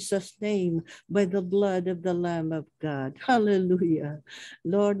Jesus' name by the blood of the Lamb of God. Hallelujah.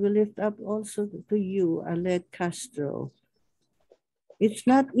 Lord, we lift up also to you, Alette Castro. It's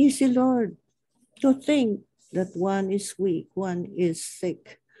not easy, Lord, to think that one is weak, one is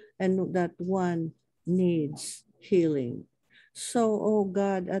sick, and that one needs healing. So, oh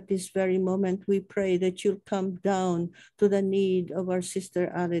God, at this very moment, we pray that you'll come down to the need of our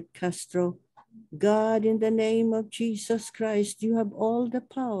sister Alette Castro. God, in the name of Jesus Christ, you have all the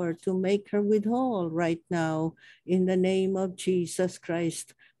power to make her whole right now, in the name of Jesus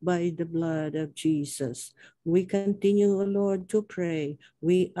Christ, by the blood of Jesus. We continue, O Lord, to pray.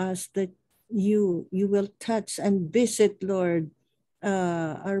 We ask that you will touch and visit, Lord,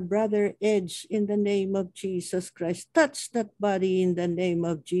 our brother Edge in the name of Jesus Christ. Touch that body in the name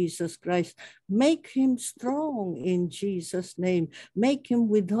of Jesus Christ. Make him strong in Jesus' name. Make him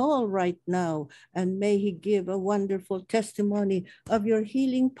whole right now, and may he give a wonderful testimony of your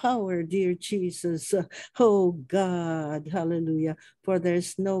healing power, dear Jesus. Oh God, hallelujah. For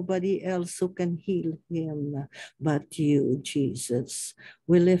there's nobody else who can heal him but you, Jesus.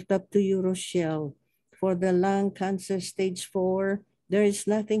 We lift up to you, Rochelle, for the lung cancer stage 4. There is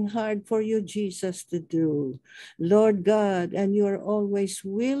nothing hard for you, Jesus, to do. Lord God, and you are always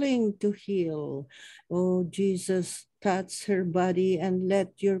willing to heal. Oh, Jesus, touch her body and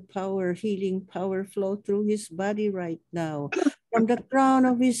let your power, healing power, flow through his body right now. from the crown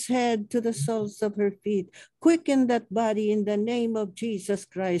of his head to the soles of her feet. Quicken that body in the name of Jesus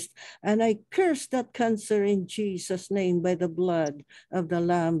Christ. And I curse that cancer in Jesus' name by the blood of the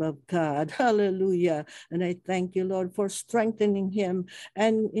Lamb of God. Hallelujah. And I thank you, Lord, for strengthening him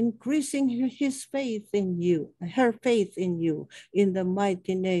and increasing his faith in you, her faith in you, in the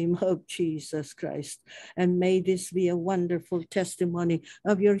mighty name of Jesus Christ. And may this be a wonderful testimony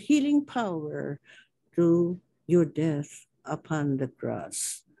of your healing power through your death upon the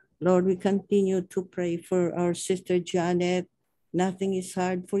cross. Lord, we continue to pray for our sister Janet. Nothing is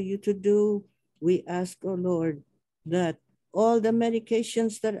hard for you to do. We ask, oh Lord, that all the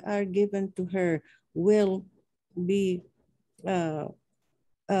medications that are given to her will be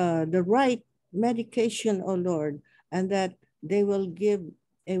the right medication, oh Lord, and that they will give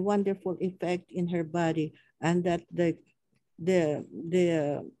a wonderful effect in her body, and that the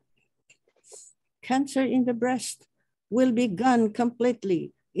cancer in the breast will be gone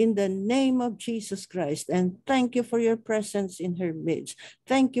completely in the name of Jesus Christ. And thank you for your presence in her midst.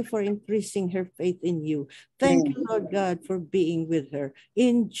 Thank you for increasing her faith in you. Thank you, Lord God, for being with her.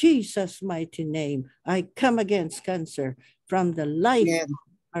 In Jesus' mighty name, I come against cancer from the life of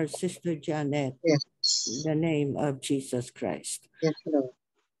our sister Janet, in the name of Jesus Christ. Yes, Lord.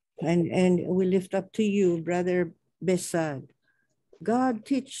 And we lift up to you, Brother Besad. God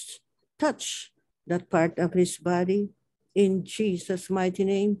touch that part of his body in Jesus' mighty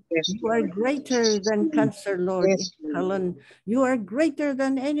name. Yes, You are greater than cancer, Lord. Yes, Helen, you are greater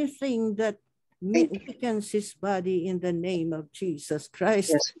than anything that weakens his body in the name of Jesus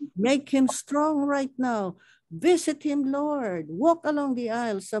Christ. Yes. Make him strong right now. Visit him, Lord. Walk along the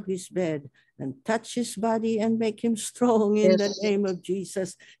aisles of his bed and touch his body and make him strong in the name of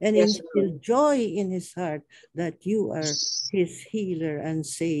Jesus, and instill joy in his heart that you are his healer and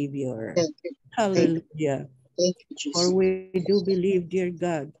savior. Thank you. Hallelujah. Thank you, Jesus. For we do believe, dear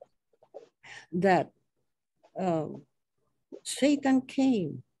God, that Satan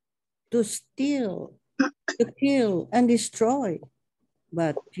came to steal, to kill, and destroy.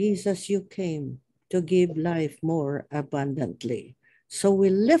 But Jesus, you came to give life more abundantly. So we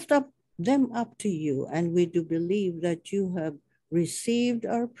lift up them up to you, and we do believe that you have received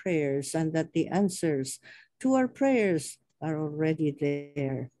our prayers and that the answers to our prayers are already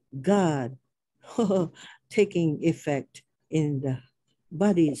there. God taking effect in the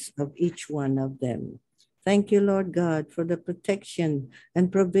bodies of each one of them. Thank you, Lord God, for the protection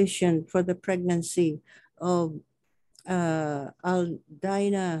and provision for the pregnancy of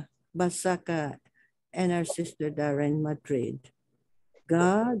Aldina Basaka and our sister Darren Madrid.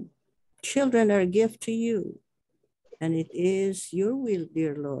 God, children are a gift to you, and it is your will,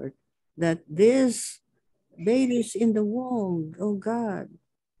 dear Lord, that these babies in the womb, oh God,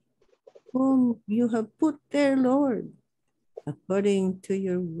 whom you have put there, Lord, according to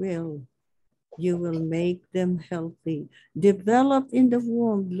your will, you will make them healthy, develop in the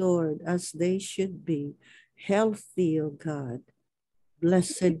womb, Lord, as they should be, healthy, oh God.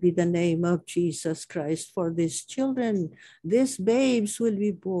 Blessed be the name of Jesus Christ for these children. These babes will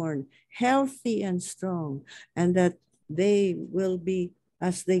be born healthy and strong, and that they will be,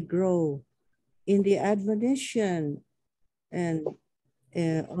 as they grow, in the admonition and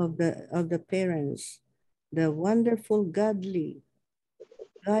of the parents, the wonderful godly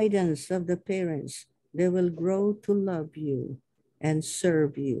guidance of the parents. They will grow to love you and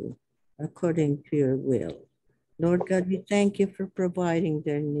serve you according to your will. Lord God, we thank you for providing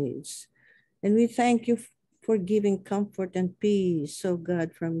their needs. And we thank you for giving comfort and peace, oh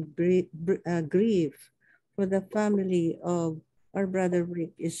God, from grief for the family of our brother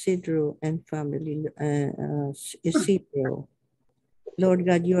Rick Isidro and family Isidro. Lord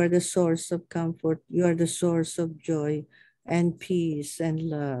God, you are the source of comfort. You are the source of joy and peace and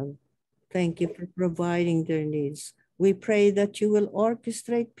love. Thank you for providing their needs. We pray that you will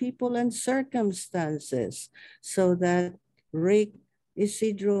orchestrate people and circumstances so that Rick,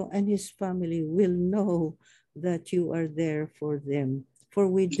 Isidro, and his family will know that you are there for them. For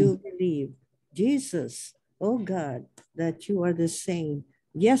we do believe, Jesus, oh God, that you are the same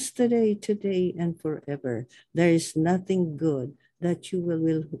yesterday, today, and forever. There is nothing good that you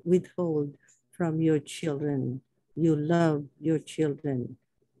will withhold from your children. You love your children,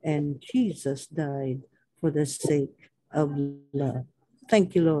 and Jesus died for the sake of love.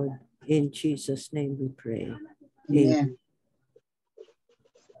 Thank you, Lord. In Jesus' name we pray. Amen.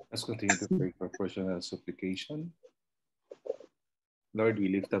 Let's continue to pray for personal supplication. Lord, we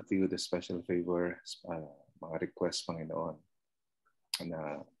lift up to you the special favor, mga request, Panginoon,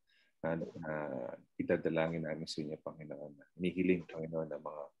 na idadalangin namin sa inyo, Panginoon. Hinihiling, Panginoon, ng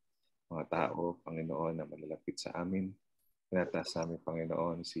mga tao, Panginoon, na malalapit sa amin. Tinataas sa aming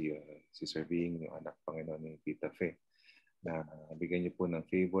Panginoon si Sir Bing, yung anak Panginoon ni Tita Fe, na bigyan niyo po ng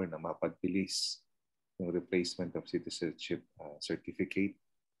favor na mapagbilis yung replacement of citizenship certificate.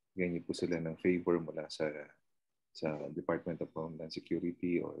 Bigyan niyo po sila ng favor mula sa Department of Homeland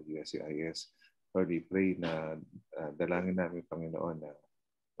Security or USCIS. Lord, we pray na dalangin namin, Panginoon, na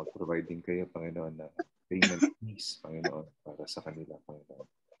mag-provide din kayo, Panginoon, na payment fees, Panginoon, para sa kanila, Panginoon.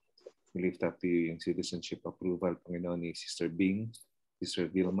 We lift up to you yung citizenship approval, Panginoon, ni Sister Bing, Sister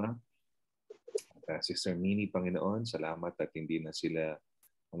Vilma, at Sister Minnie, Panginoon. Salamat at hindi na sila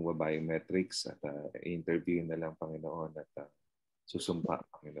ang biometrics at interview na lang, Panginoon, at susumpa,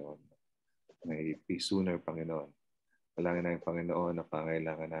 Panginoon. May peace sooner, Panginoon. Palangin namin, Panginoon, na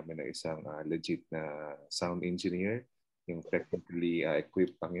pangailangan namin ng isang legit na sound engineer, yung technically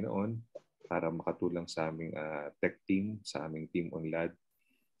equipped, Panginoon, para makatulong sa aming tech team, sa aming team UNLAD,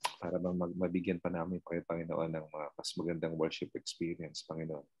 para mabigyan pa namin, Panginoon, ng mas magandang worship experience,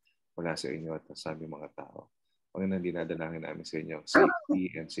 Panginoon, mula sa inyo at sa aming mga tao. Panginoon, dinadalangin namin sa inyo ang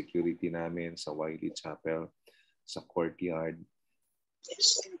safety and security namin sa Wiley Chapel, sa courtyard.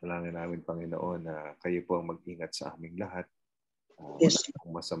 Dalangin namin, Panginoon, na kayo po ang mag-ingat sa aming lahat. Wala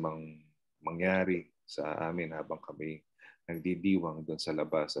pong masamang mangyari sa amin habang kami nagdidiwang doon sa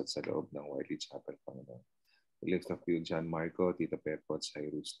labas at sa loob ng Wiley Chapel, Panginoon. We lift up to you, John Marco, Tita Pepot, sa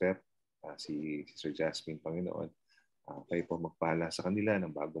Step, si Sister Jasmine, Panginoon. Kayo po magpala sa kanila ng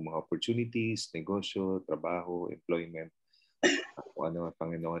bagong mga opportunities, negosyo, trabaho, employment. Kung ano,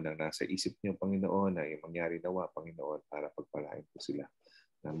 Panginoon, ang nasa isip niyo, Panginoon, na yung mangyari nawa, Panginoon, para pagpalain po sila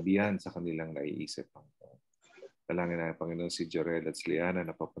ng biyan sa kanilang naiisip, Panginoon. Dalangin na, Panginoon, si Jorel at Liana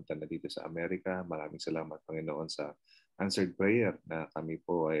na papunta na dito sa Amerika. Maraming salamat, Panginoon, sa answered prayer na kami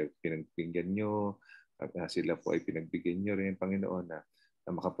po ay pinagbigyan nyo at sila po ay pinagbigyan nyo rin, Panginoon, na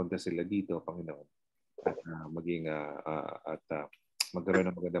makapunta sila dito, Panginoon, at magkaroon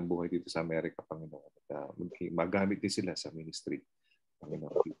ng magandang buhay dito sa Amerika, Panginoon, at magamit din sila sa ministry,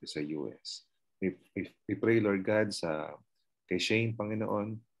 Panginoon, dito sa US. We pray, Lord God, kay Shane,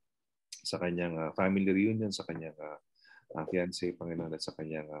 Panginoon, sa kanyang family reunion, sa kanyang fiancé, Panginoon, at sa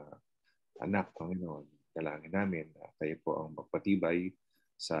kanyang anak, Panginoon. Dalangin namin na kayo po ang magpatibay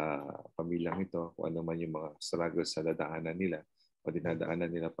sa pamilyang ito, kung ano man yung mga struggles sa dadaanan nila o dinadaanan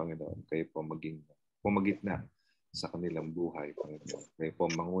nila, Panginoon. Kayo po maging pumagitna sa kanilang buhay, Panginoon. Kayo po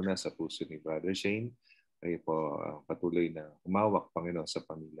manguna sa puso ni Brother Shane. Kayo po patuloy na humawak, Panginoon, sa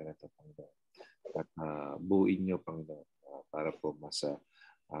pamilya na ito, Panginoon. At buuin niyo, Panginoon, para po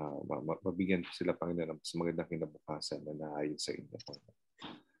mabigyan sila, Panginoon, ng mas magandang kinabukasan na naayon sa inyo, Panginoon.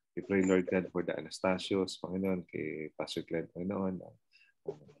 We pray, Lord God, for the Anastasios, Panginoon, kay Pastor Glenn, Panginoon,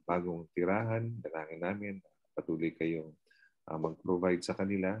 bagong tirahan, dalangin namin, patuloy kayong mag-provide sa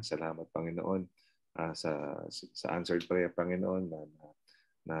kanila. Salamat, Panginoon, sa answered prayer, Panginoon,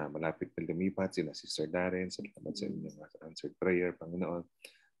 na malapit na lumipat sina Sister Darren. Salamat sa inyong answered prayer, Panginoon.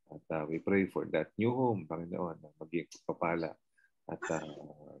 At we pray for that new home, Panginoon, na maging papala at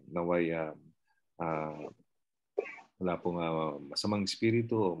naway wala pong masamang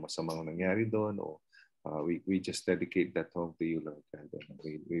espiritu o masamang nangyari doon, o we just dedicate that home to you, Lord God.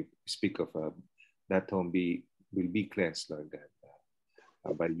 We speak of that home will be cleansed, Lord God,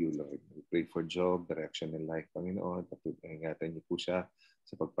 by you, Lord. We pray for job, direction in life, Panginoon. Ingatan niyo po siya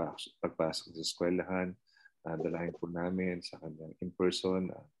sa pagpasok sa eskwelahan. Dalahin po namin sa kanyang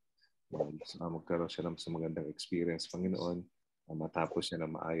in-person. Magkaroon siya ng magandang experience, Panginoon. Matapos niya na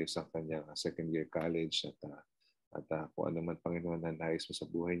maayos ang kanyang second year college at kung ano man, Panginoon, na nais mo sa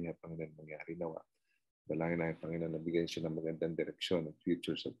buhay niya, Panginoon, mangyari nawa. Dalangin namin, Panginoon, na bigyan siya ng magandang direksyon at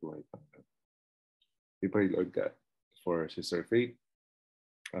future sa buhay, Panginoon. We pray, Lord God, for Sister Faith.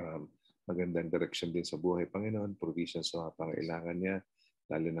 Magandang direksyon din sa buhay, Panginoon. Provision sa mga pangailangan niya,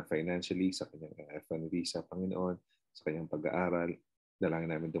 lalo na financially, sa kanyang F1 visa, Panginoon, sa kanyang pag-aaral.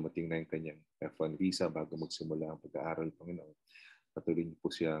 Dalangin namin dumating na yung kanyang F1 visa bago magsimula ang pag-aaral, Panginoon. Patuloy niyo po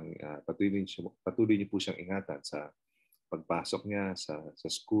siyang ingatan sa pagpasok niya sa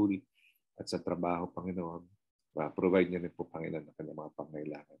school at sa trabaho, Panginoon. Provide niyo rin po, Panginoon, ang kanyang mga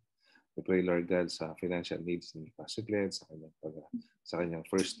pangailangan. We pray, Lord God, sa financial needs ni Pastor Glenn, sa kanyang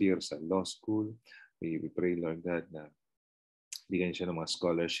first year sa law school. We pray, Lord God, na bigyan siya ng mga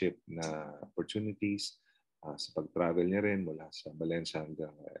scholarship na opportunities sa pag-travel niya rin mula sa Valencia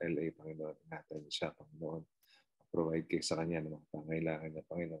hanggang LA, Panginoon. Ingatan niyo siya, Panginoon. Provide kayo sa kanya ng mga pangailangan niya,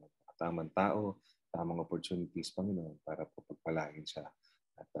 Panginoon. Tamang tao, tamang opportunities, Panginoon, para po pagpalain siya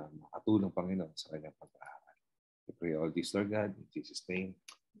at makatulong, Panginoon, sa kanyang pag-aaral. We pray all this, Lord God, in Jesus' name.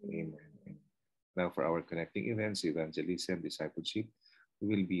 Amen. Now for our connecting events, evangelism, discipleship, we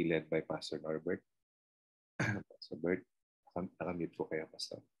will be led by Pastor Norbert. Pastor Bert, nakamute po kayo,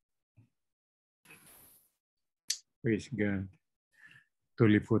 Pastor. Praise God.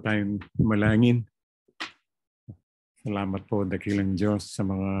 Tuloy po tayong malangin. Salamat po, dakilang Diyos, sa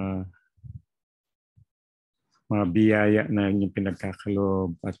mga biyaya na inyong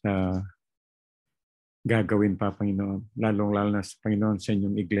pinagkakaloob at gagawin pa, Panginoon. Lalong-lalo na sa Panginoon, sa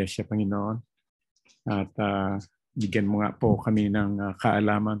inyong iglesia, Panginoon. At bigyan mo nga po kami ng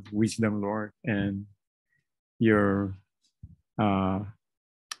kaalaman, wisdom, Lord, and your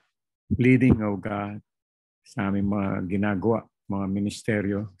leading, O God, sa aming mga ginagawa, mga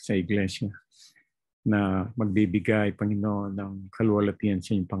ministeryo sa iglesia na magbibigay, Panginoon, ng kaluwalhatian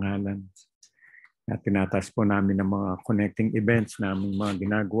sa inyong pangalan. At tinataas po namin ng mga connecting events na aming mga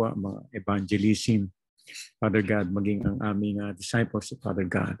ginagawa, mga evangelism, Father God, maging ang aming disciples, Father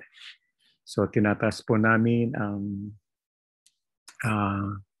God. So tinataas po namin ang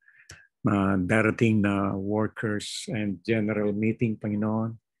darating na workers and general meeting,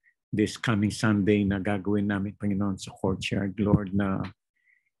 Panginoon, this coming Sunday na gagawin namin, Panginoon, sa courtyard, Lord, na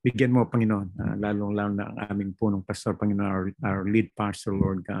bigyan mo, Panginoon, lalong-lalo na ang aming punong pastor, Panginoon, our lead pastor,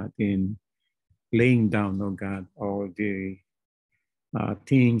 Lord God, in laying down, oh God, all the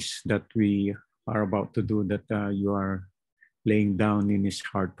things that we are about to do, that you are laying down in his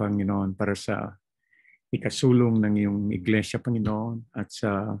heart, Panginoon, para sa ikasulong ng iyong iglesia, Panginoon, at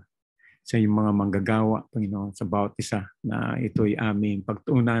sa iyong mga manggagawa, Panginoon, sa bawat isa, na ito'y aming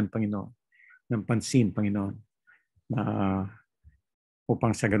pagtuunan, Panginoon, ng pansin, Panginoon,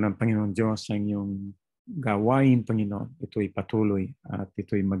 upang sa ganun, Panginoon Diyos, ang iyong gawain, Panginoon, ito'y patuloy at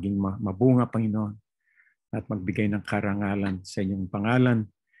ito'y maging mabunga, Panginoon, at magbigay ng karangalan sa iyong pangalan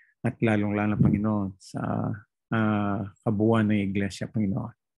at lalong-lalo, Panginoon, sa kabuuan ng iglesia,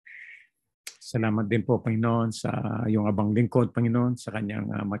 Panginoon. Salamat din po, Panginoon, sa iyong abang lingkod, Panginoon, sa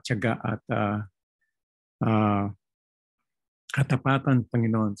kanyang matyaga at katapatan,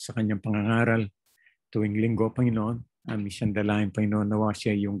 Panginoon, sa kanyang pangangaral tuwing linggo, Panginoon. Aming siyang dalahin, Panginoon, nawa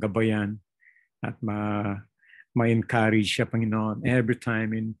siya yung gabayan at ma-encourage siya, Panginoon, every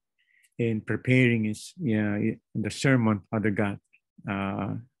time in preparing the sermon, Father God,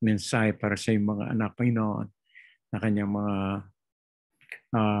 mensahe para sa iyong mga anak, Panginoon, na kanyang mga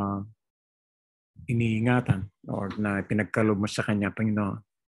iniingatan or na pinagkaloob mo sa kanya, Panginoon,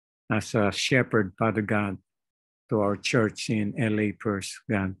 as a shepherd, Father God, to our church in LA First,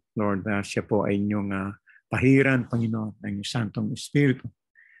 God. Lord, siya po ay inyong pahiran, Panginoon, ng iyong Santong Espiritu.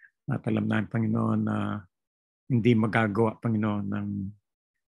 At alam namin, Panginoon, na hindi magagawa, Panginoon, ng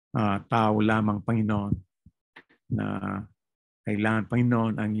tao lamang, Panginoon, na kailangan,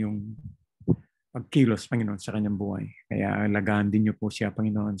 Panginoon, ang iyong pagkilos, Panginoon, sa kanyang buhay. Kaya alagaan din niyo po siya,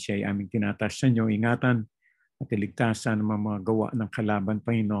 Panginoon. Siya ay aming tinataas sa inyo, ingatan at iligtasan ng mga gawa ng kalaban,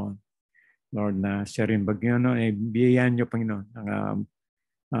 Panginoon. Lord, na siya rin bagyan, biyayaan niyo, Panginoon, ang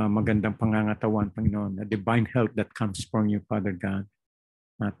magandang pangangatawan, Panginoon, a divine health that comes from you, Father God.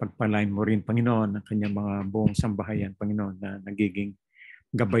 At pagpalain mo rin, Panginoon, ang kanyang mga buong sambahayan, Panginoon, na nagiging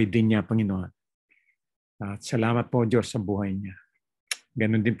gabay din niya, Panginoon. At salamat po, Diyos, sa buhay niya.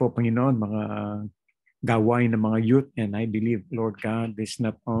 Ganon din po, Panginoon, mga gawain ng mga youth, and I believe, Lord God, this is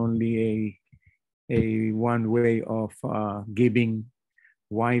not only a one way of giving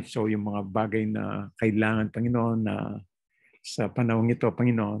wives o yung mga bagay na kailangan, Panginoon, na sa panahon ito,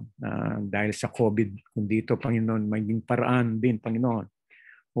 Panginoon, dahil sa COVID, kundi ito, Panginoon, maging paraan din, Panginoon,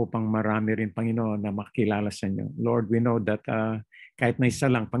 upang marami rin, Panginoon, na makilala sa inyo. Lord, we know that kahit na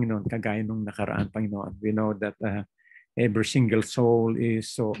isa lang, Panginoon, kagaya nung nakaraan, Panginoon, we know that every single soul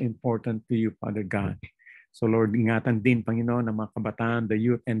is so important to you, Father God. So Lord, ingatan din, Panginoon, ang mga kabataan, the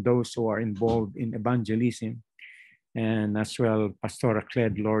youth, and those who are involved in evangelism. And as well, Pastor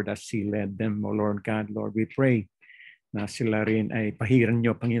Cled, Lord, as he led them, O Lord God, Lord, we pray na sila rin ay pahiran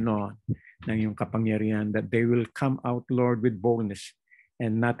niyo, Panginoon, ng iyong kapangyarihan, that they will come out, Lord, with boldness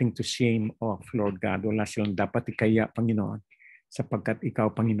and nothing to shame of, Lord God. Wala silang dapat ikaya, Panginoon, sapagkat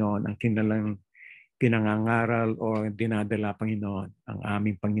ikaw, Panginoon, ang kinalang pinangangaral o dinadala, Panginoon, ang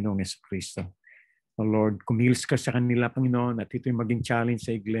aming Panginoong Jesucristo. So Lord, kumilos ka sa kanila, Panginoon, at ito'y maging challenge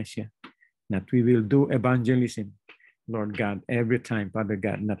sa iglesia, that we will do evangelism, Lord God, every time, Father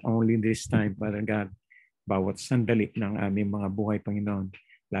God, not only this time, Father God, bawat sandali ng aming mga buhay, Panginoon,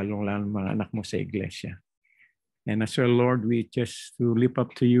 lalong-lalo mga anak mo sa iglesia. And as well, Lord, we just to lift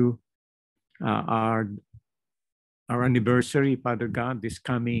up to you our anniversary, Father God, this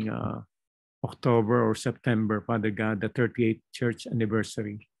coming October or September, Father God, the 38th church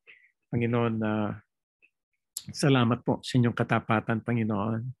anniversary. Panginoon, salamat po sa inyong katapatan,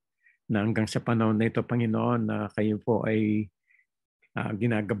 Panginoon, na hanggang sa panahon na ito, Panginoon, na kayo po ay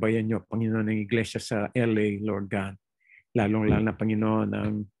ginagabayan nyo, Panginoon, ng iglesia sa LA, Lord God. lalong-lalo na, Panginoon,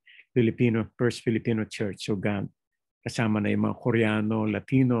 ng First Filipino Church, O God. Kasama na yung mga Koreano,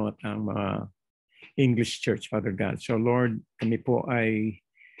 Latino, at ang mga English Church, Father God. So Lord, kami po ay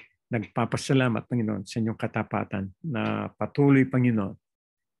nagpapasalamat, Panginoon, sa inyong katapatan na patuloy, Panginoon,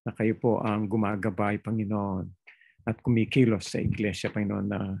 na kayo po ang gumagabay, Panginoon, at kumikilos sa Iglesia, Panginoon,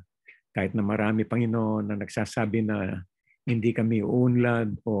 na kahit na marami, Panginoon, na nagsasabi na hindi kami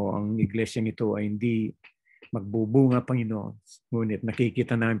uunlad o ang Iglesia nito ay hindi magbubunga, Panginoon. Ngunit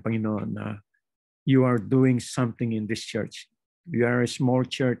nakikita namin, Panginoon, na you are doing something in this church. You are a small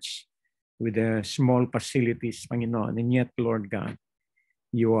church with a small facilities, Panginoon. And yet, Lord God,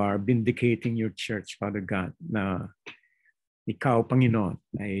 you are vindicating your church, Father God, na ikaw, Panginoon,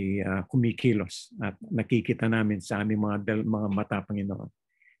 ay kumikilos at nakikita namin sa aming mga mata, Panginoon,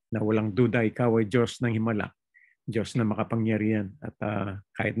 na walang duda ikaw ay Diyos ng himala, Diyos na makapangyarihan. At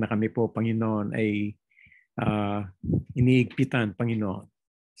kahit na kami po, Panginoon, ay iniigpitan, Panginoon,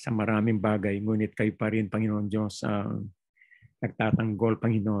 sa maraming bagay, ngunit kayo pa rin, Panginoon Diyos, nagtatanggol,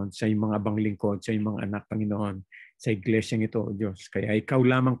 Panginoon, sa iyong mga abang lingkod, sa iyong mga anak, Panginoon, sa iglesyang ito, O Diyos. Kaya ikaw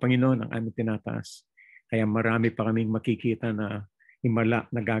lamang, Panginoon, ang aming tinataas. Kaya marami pa kaming makikita na himala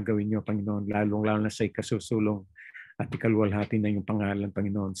na gagawin niyo, Panginoon, lalong-lalo na sa ikasusulong at ikaluwalhati na iyong pangalan,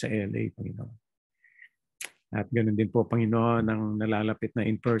 Panginoon, sa LA, Panginoon. At ganoon din po, Panginoon, ang nalalapit na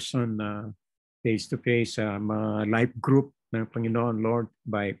in-person na face-to-face sa mga life group ng Panginoon, Lord,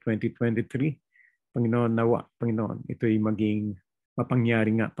 by 2023. Panginoon, nawa, Panginoon, ito'y maging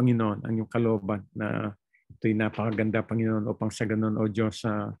mapangyari nga, Panginoon, ang iyong kalooban na ito'y napakaganda, Panginoon, upang sa ganun, O Diyos,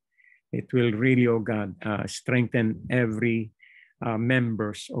 it will really, O God, strengthen every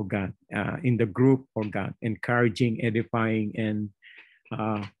members, O God, in the group, O God, encouraging, edifying, and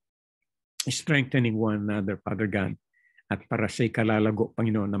strengthening one another, Father God. At para sa ikalalago,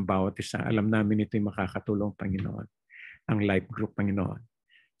 Panginoon, ng bawat isa, alam namin ito'y makakatulong, Panginoon, ang life group, Panginoon.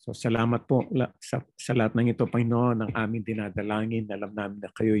 So salamat po sa lahat ng ito, Panginoon, ang aming dinadalangin. Alam namin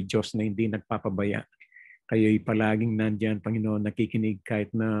na kayo'y Diyos na hindi nagpapabaya. Kayo'y palaging nandiyan, Panginoon, nakikinig kahit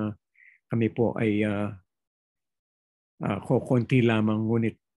na kami po ay konti lamang,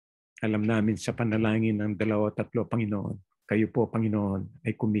 ngunit alam namin sa panalangin ng 2-3, Panginoon, kayo po, Panginoon,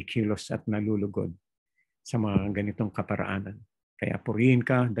 ay kumikilos at nalulugod sa mga ganitong kaparaanan. Kaya purihin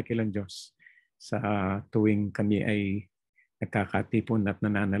ka, dakilang Diyos, sa tuwing kami ay nagkakatipon at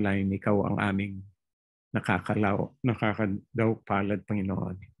nananalain, ikaw ang aming nakakadaw palad,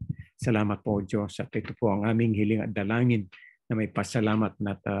 Panginoon. Salamat po, Diyos, at ito po ang aming hiling at dalangin na may pasalamat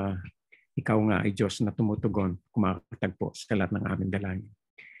na ikaw nga ay Diyos na tumutugon, kumakatagpo sa lahat ng aming dalangin.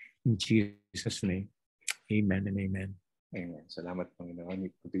 In Jesus' name, amen and amen. Amen. Salamat, Panginoon.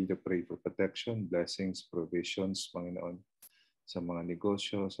 We continue to pray for protection, blessings, provisions, Panginoon, sa mga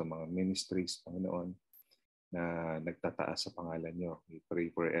negosyo, sa mga ministries, Panginoon, na nagtataas sa pangalan niyo. We pray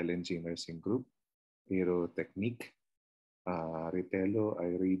for LNG Nursing Group, Hero Technique, Ritelo,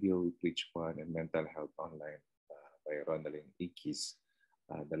 iRadio, We Preach One, and Mental Health Online by Ronaldin Ikis.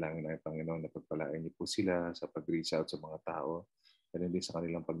 Dalangin namin, Panginoon, na pagpalain niyo po sila sa pag-reach out sa mga tao, ganun din sa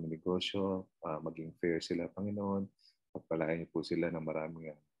kanilang pagnegosyo, maging fair sila, Panginoon. Pagpalain niyo po sila ng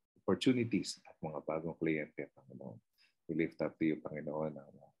maraming opportunities at mga bagong kliyente, Panginoon. We lift up to you, Panginoon.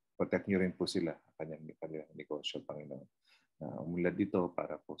 Protect niyo rin po sila kanilang negosyo, Panginoon. Umulad dito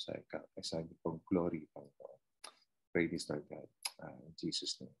para po sa niyo pong glory, Panginoon. Pray this, Lord God. In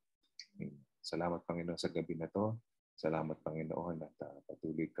Jesus' name. Amen. Salamat, Panginoon, sa gabi na to. Salamat, Panginoon, at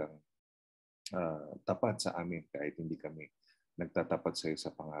patuloy kang tapat sa amin kahit hindi kami nagtatapat sa iyo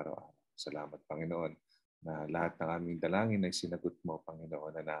sa pang-araw-araw. Salamat, Panginoon, na lahat ng aming dalangin ay sinagot mo,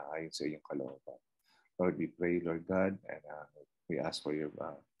 Panginoon, na naayon sa iyong kalooban. Lord, we pray, Lord God, and we ask for your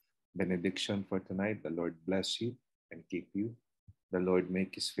benediction for tonight. The Lord bless you and keep you. The Lord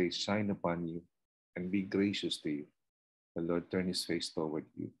make his face shine upon you and be gracious to you. The Lord turn his face toward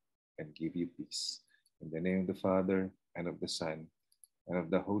you and give you peace. In the name of the Father, and of the Son, and of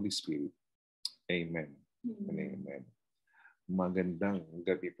the Holy Spirit. Amen. And amen. Magandang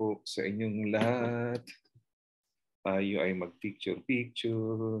gabi po sa inyong lahat. Tayo ay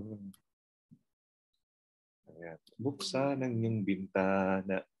mag-picture-picture. Ayan. Buksan ang inyong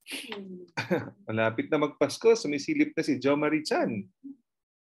bintana. Malapit na magpasko. Sumisilip na si Jo Marie Chan.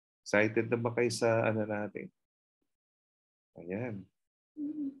 Excited na ba kayo sa natin? Ayan.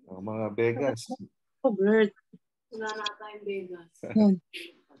 Ang mga Vegas. Wala na tayong Vegas. Ayun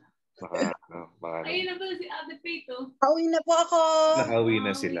na pala si Ate Pito. Pauwi na po ako. Nakauwi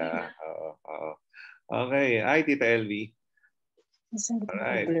na sila. Oo. Okay. Ay, Tita LV.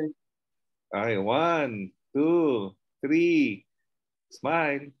 Alright. Okay. 1, 2, 3.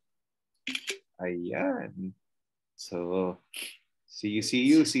 Smile. Ayan. So, see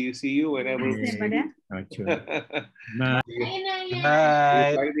you whenever we see you. Na, Good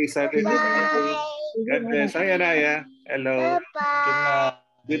night. Friday, Saturday. God bless. Hi, Anaya. Hello. Bye-bye.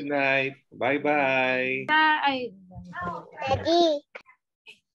 Good night. Bye-bye.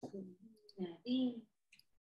 Daddy.